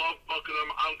love booking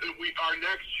him. Our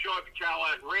next show at the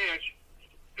Cadillac Ranch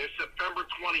is September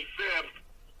 25th.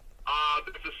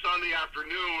 It's a Sunday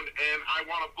afternoon, and I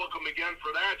want to book him again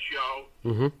for that show.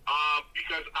 Because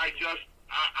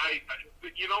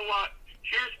you know what?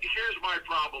 Here's my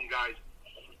problem, guys.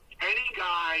 Any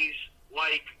guys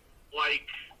like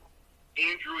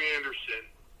Andrew Anderson,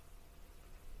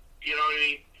 you know what I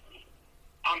mean?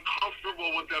 I'm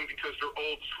comfortable with them because they're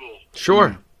old school.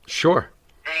 Sure.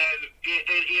 And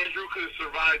Andrew could have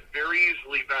survived very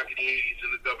easily back in the 80s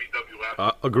in the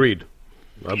WWF. Agreed.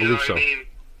 I believe so. I mean?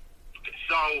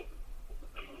 So,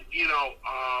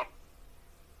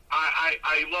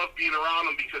 I love being around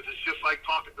him because it's just like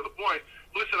talking to the boys.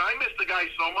 Listen, I miss the guys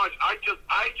so much. I just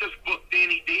booked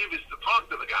Danny Davis to talk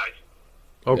to the guys.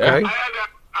 Okay. I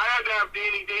had to have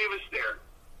Danny Davis there.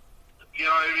 You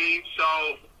know what I mean?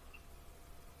 So,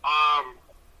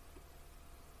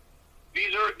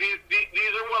 these are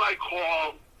what I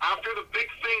call, after the big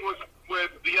thing was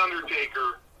with The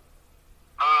Undertaker,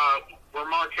 where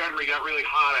Mark Henry got really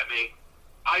hot at me,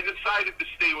 I decided to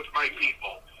stay with my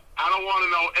people. I don't want to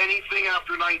know anything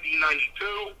after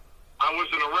 1992. I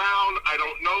wasn't around. I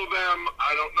don't know them.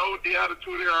 I don't know what the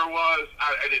Attitude Era was.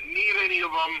 I didn't need any of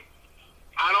them.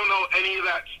 I don't know any of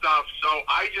that stuff. So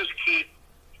I just keep,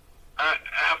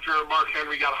 after Mark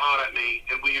Henry got hot at me,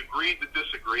 and we agreed to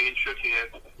disagree and shook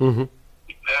hands,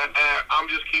 I'm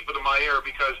just keeping in my ear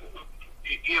because,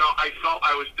 I felt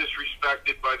I was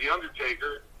disrespected by The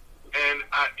Undertaker, and,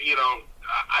 I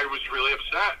was really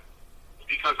upset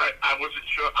because I wasn't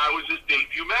sure. I was his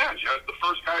debut match. I was the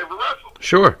first guy ever wrestled.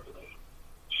 Sure.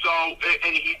 So,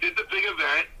 and he did the big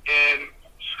event, and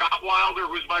Scott Wilder,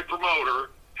 who's my promoter,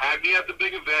 had me at the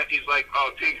big event. He's like,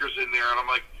 oh, Taker's in there. And I'm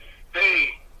like, hey,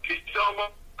 can you tell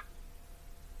him?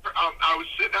 I was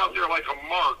sitting out there like a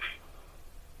mark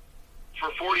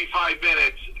for 45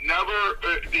 minutes. Never,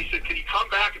 he said, can you come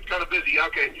back? It's kind of busy.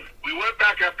 Okay. We went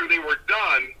back after they were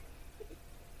done,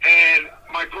 and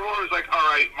my promoter was like, all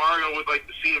right, Mario would like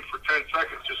to see him for 10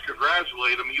 seconds, just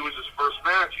congratulate him. He was his first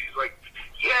match. He's like,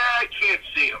 yeah, I can't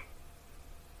see him.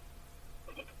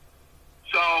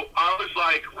 So I was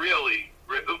like, really?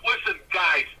 Listen,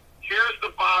 guys, here's the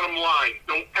bottom line.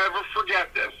 Don't ever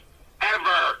forget this.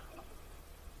 Ever.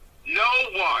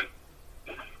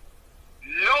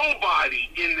 Nobody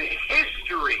in the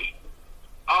history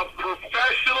of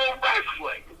professional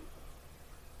wrestling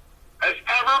has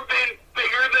ever been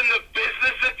bigger than the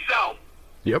business itself.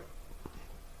 Yep.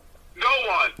 No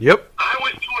one. Yep. I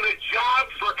was doing a job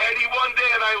for Eddie one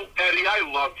day, and Eddie, I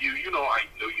love you. You know I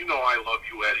love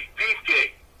you, Eddie.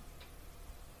 Beefcake.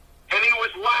 And he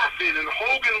was laughing, and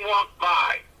Hogan walked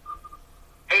by,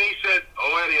 and he said,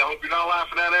 "Oh, Eddie, I hope you're not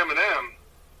laughing at Eminem.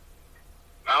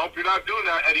 I hope you're not doing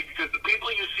that, Eddie, because the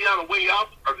people you see on the way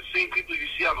up are the same people you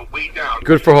see on the way down."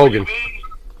 Good for Hogan.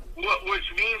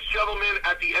 Which means, gentlemen,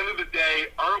 at the end of the day,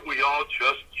 aren't we all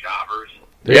just jobbers?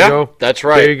 There you go. That's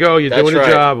right. There you go. You're doing a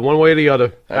job one way or the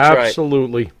other. That's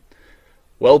Absolutely. Right.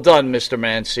 Well done, Mr.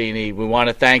 Mancini. We want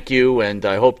to thank you, and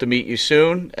I hope to meet you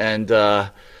soon. And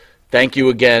thank you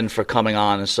again for coming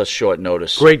on such short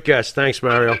notice. Great guest. Thanks,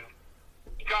 Mario.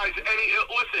 Guys,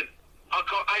 listen,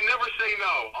 I never say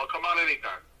no. I'll come on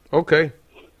anytime. Okay.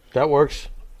 That works.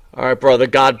 All right, brother.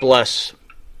 God bless.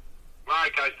 All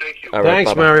right, guys. Thank you. All right,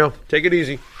 Thanks, bye-bye. Mario. Take it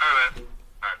easy. All right.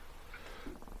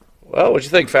 Well, what'd you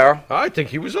think, Farrell? I think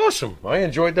he was awesome. I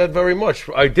enjoyed that very much.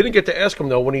 I didn't get to ask him,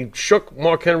 though, when he shook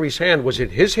Mark Henry's hand, was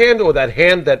it his hand or that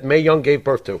hand that Mae Young gave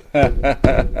birth to?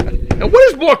 And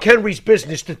what is Mark Henry's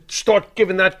business to start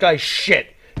giving that guy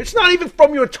shit? It's not even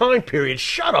from your time period.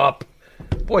 Shut up.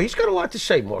 Boy, he's got a lot to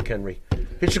say, Mark Henry.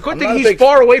 It's a good thing he's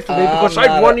far away from me because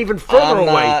I'd run even further away.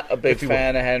 I'm not a big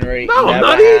fan of Henry. No, Never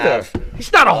not have. either.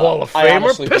 He's not a Hall of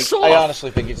Famer. Piss off. I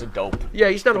honestly think he's a dope. Yeah,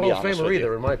 he's not a to be Hall of honest Famer with either,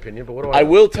 you. in my opinion. But what do I know?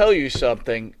 will tell you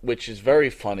something which is very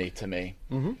funny to me.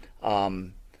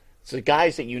 It's the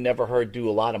guys that you never heard do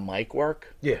a lot of mic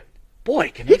work. Yeah.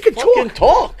 Boy, can He they can fucking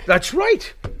talk. That's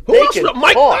right. Who They else? can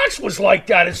Mike talk. Knox was like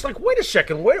that. It's like, wait a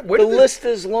second. Where The did list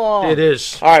is long. It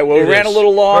is. All right, well, we It ran a is.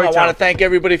 little long. Very I want to talented. thank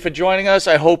everybody for joining us.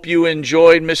 I hope you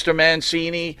enjoyed Mr.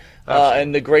 Mancini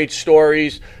and the great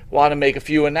stories. Want to make a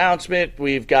few announcements.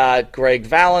 We've got Greg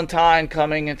Valentine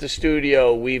coming into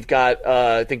studio. We've got,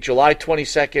 I think, July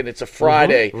 22nd. It's a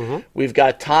Friday. We've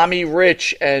got Tommy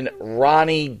Rich and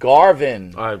Ronnie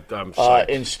Garvin I'm psyched.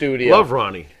 in studio. Love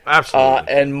Ronnie.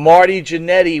 Absolutely. And Marty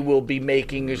Jannetty will be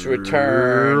making his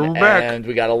return. Back. And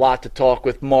we got a lot to talk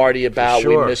with Marty about.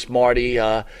 Sure. We miss Marty.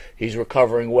 He's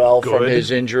recovering well from Good.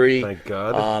 his injury. Thank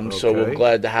God. So we're Okay.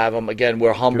 glad to have him. Again,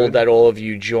 we're humbled that all of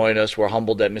you join us. We're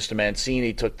humbled that Mr.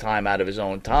 Mancini took time out of his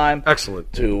own time.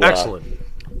 Excellent.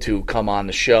 To come on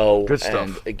the show. Good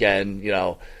stuff. And again,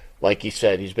 like he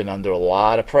said, he's been under a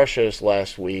lot of pressure this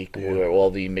last week. Where all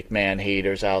the McMahon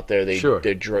haters out there,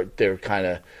 they're kind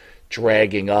of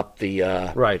dragging up the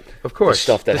right, of course, the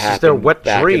stuff that this happened is their wet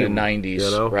back dream, in the 90s,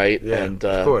 you know? right? Yeah, And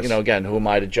of course. again, who am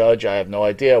I to judge? I have no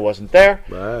idea. I wasn't there.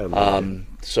 And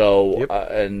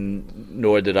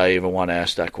nor did I even want to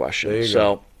ask that question. There you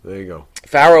go. There you go.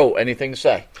 Farrow, anything to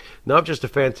say? No, just a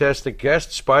fantastic guest.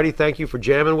 Spidey, thank you for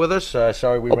jamming with us.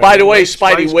 Sorry we ran By the way, late.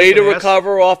 Spidey, way to kicking ass.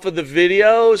 recover off of the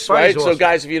videos, right? awesome. So,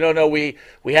 guys, if you don't know, we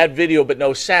had video but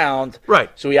no sound. Right.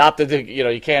 So we opted to,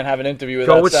 you can't have an interview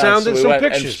without Go with sound so and we some went,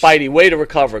 pictures. And Spidey, way to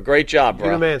recover. Great job, bro.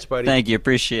 You're the man, Spidey. Thank you.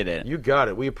 Appreciate it. You got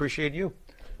it. We appreciate you.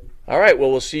 All right, well,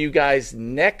 we'll see you guys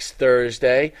next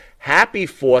Thursday. Happy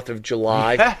 4th of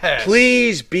July. Yes.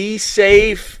 Please be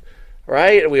safe,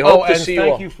 right? We hope to and see you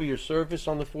thank all. you for your service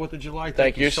on the 4th of July.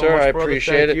 Thank you, so sir. much, I brother.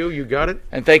 appreciate Thank it. you got it.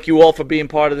 And thank you all for being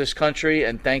part of this country,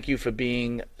 and thank you for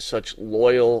being such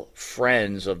loyal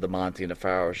friends of the Monty and the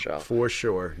Pharaoh Show. For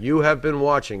sure. You have been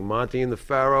watching Monty and the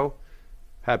Pharaoh.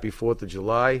 Happy 4th of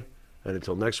July. And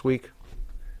until next week,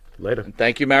 later.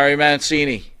 Thank you, Mario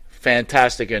Mancini.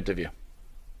 Fantastic interview.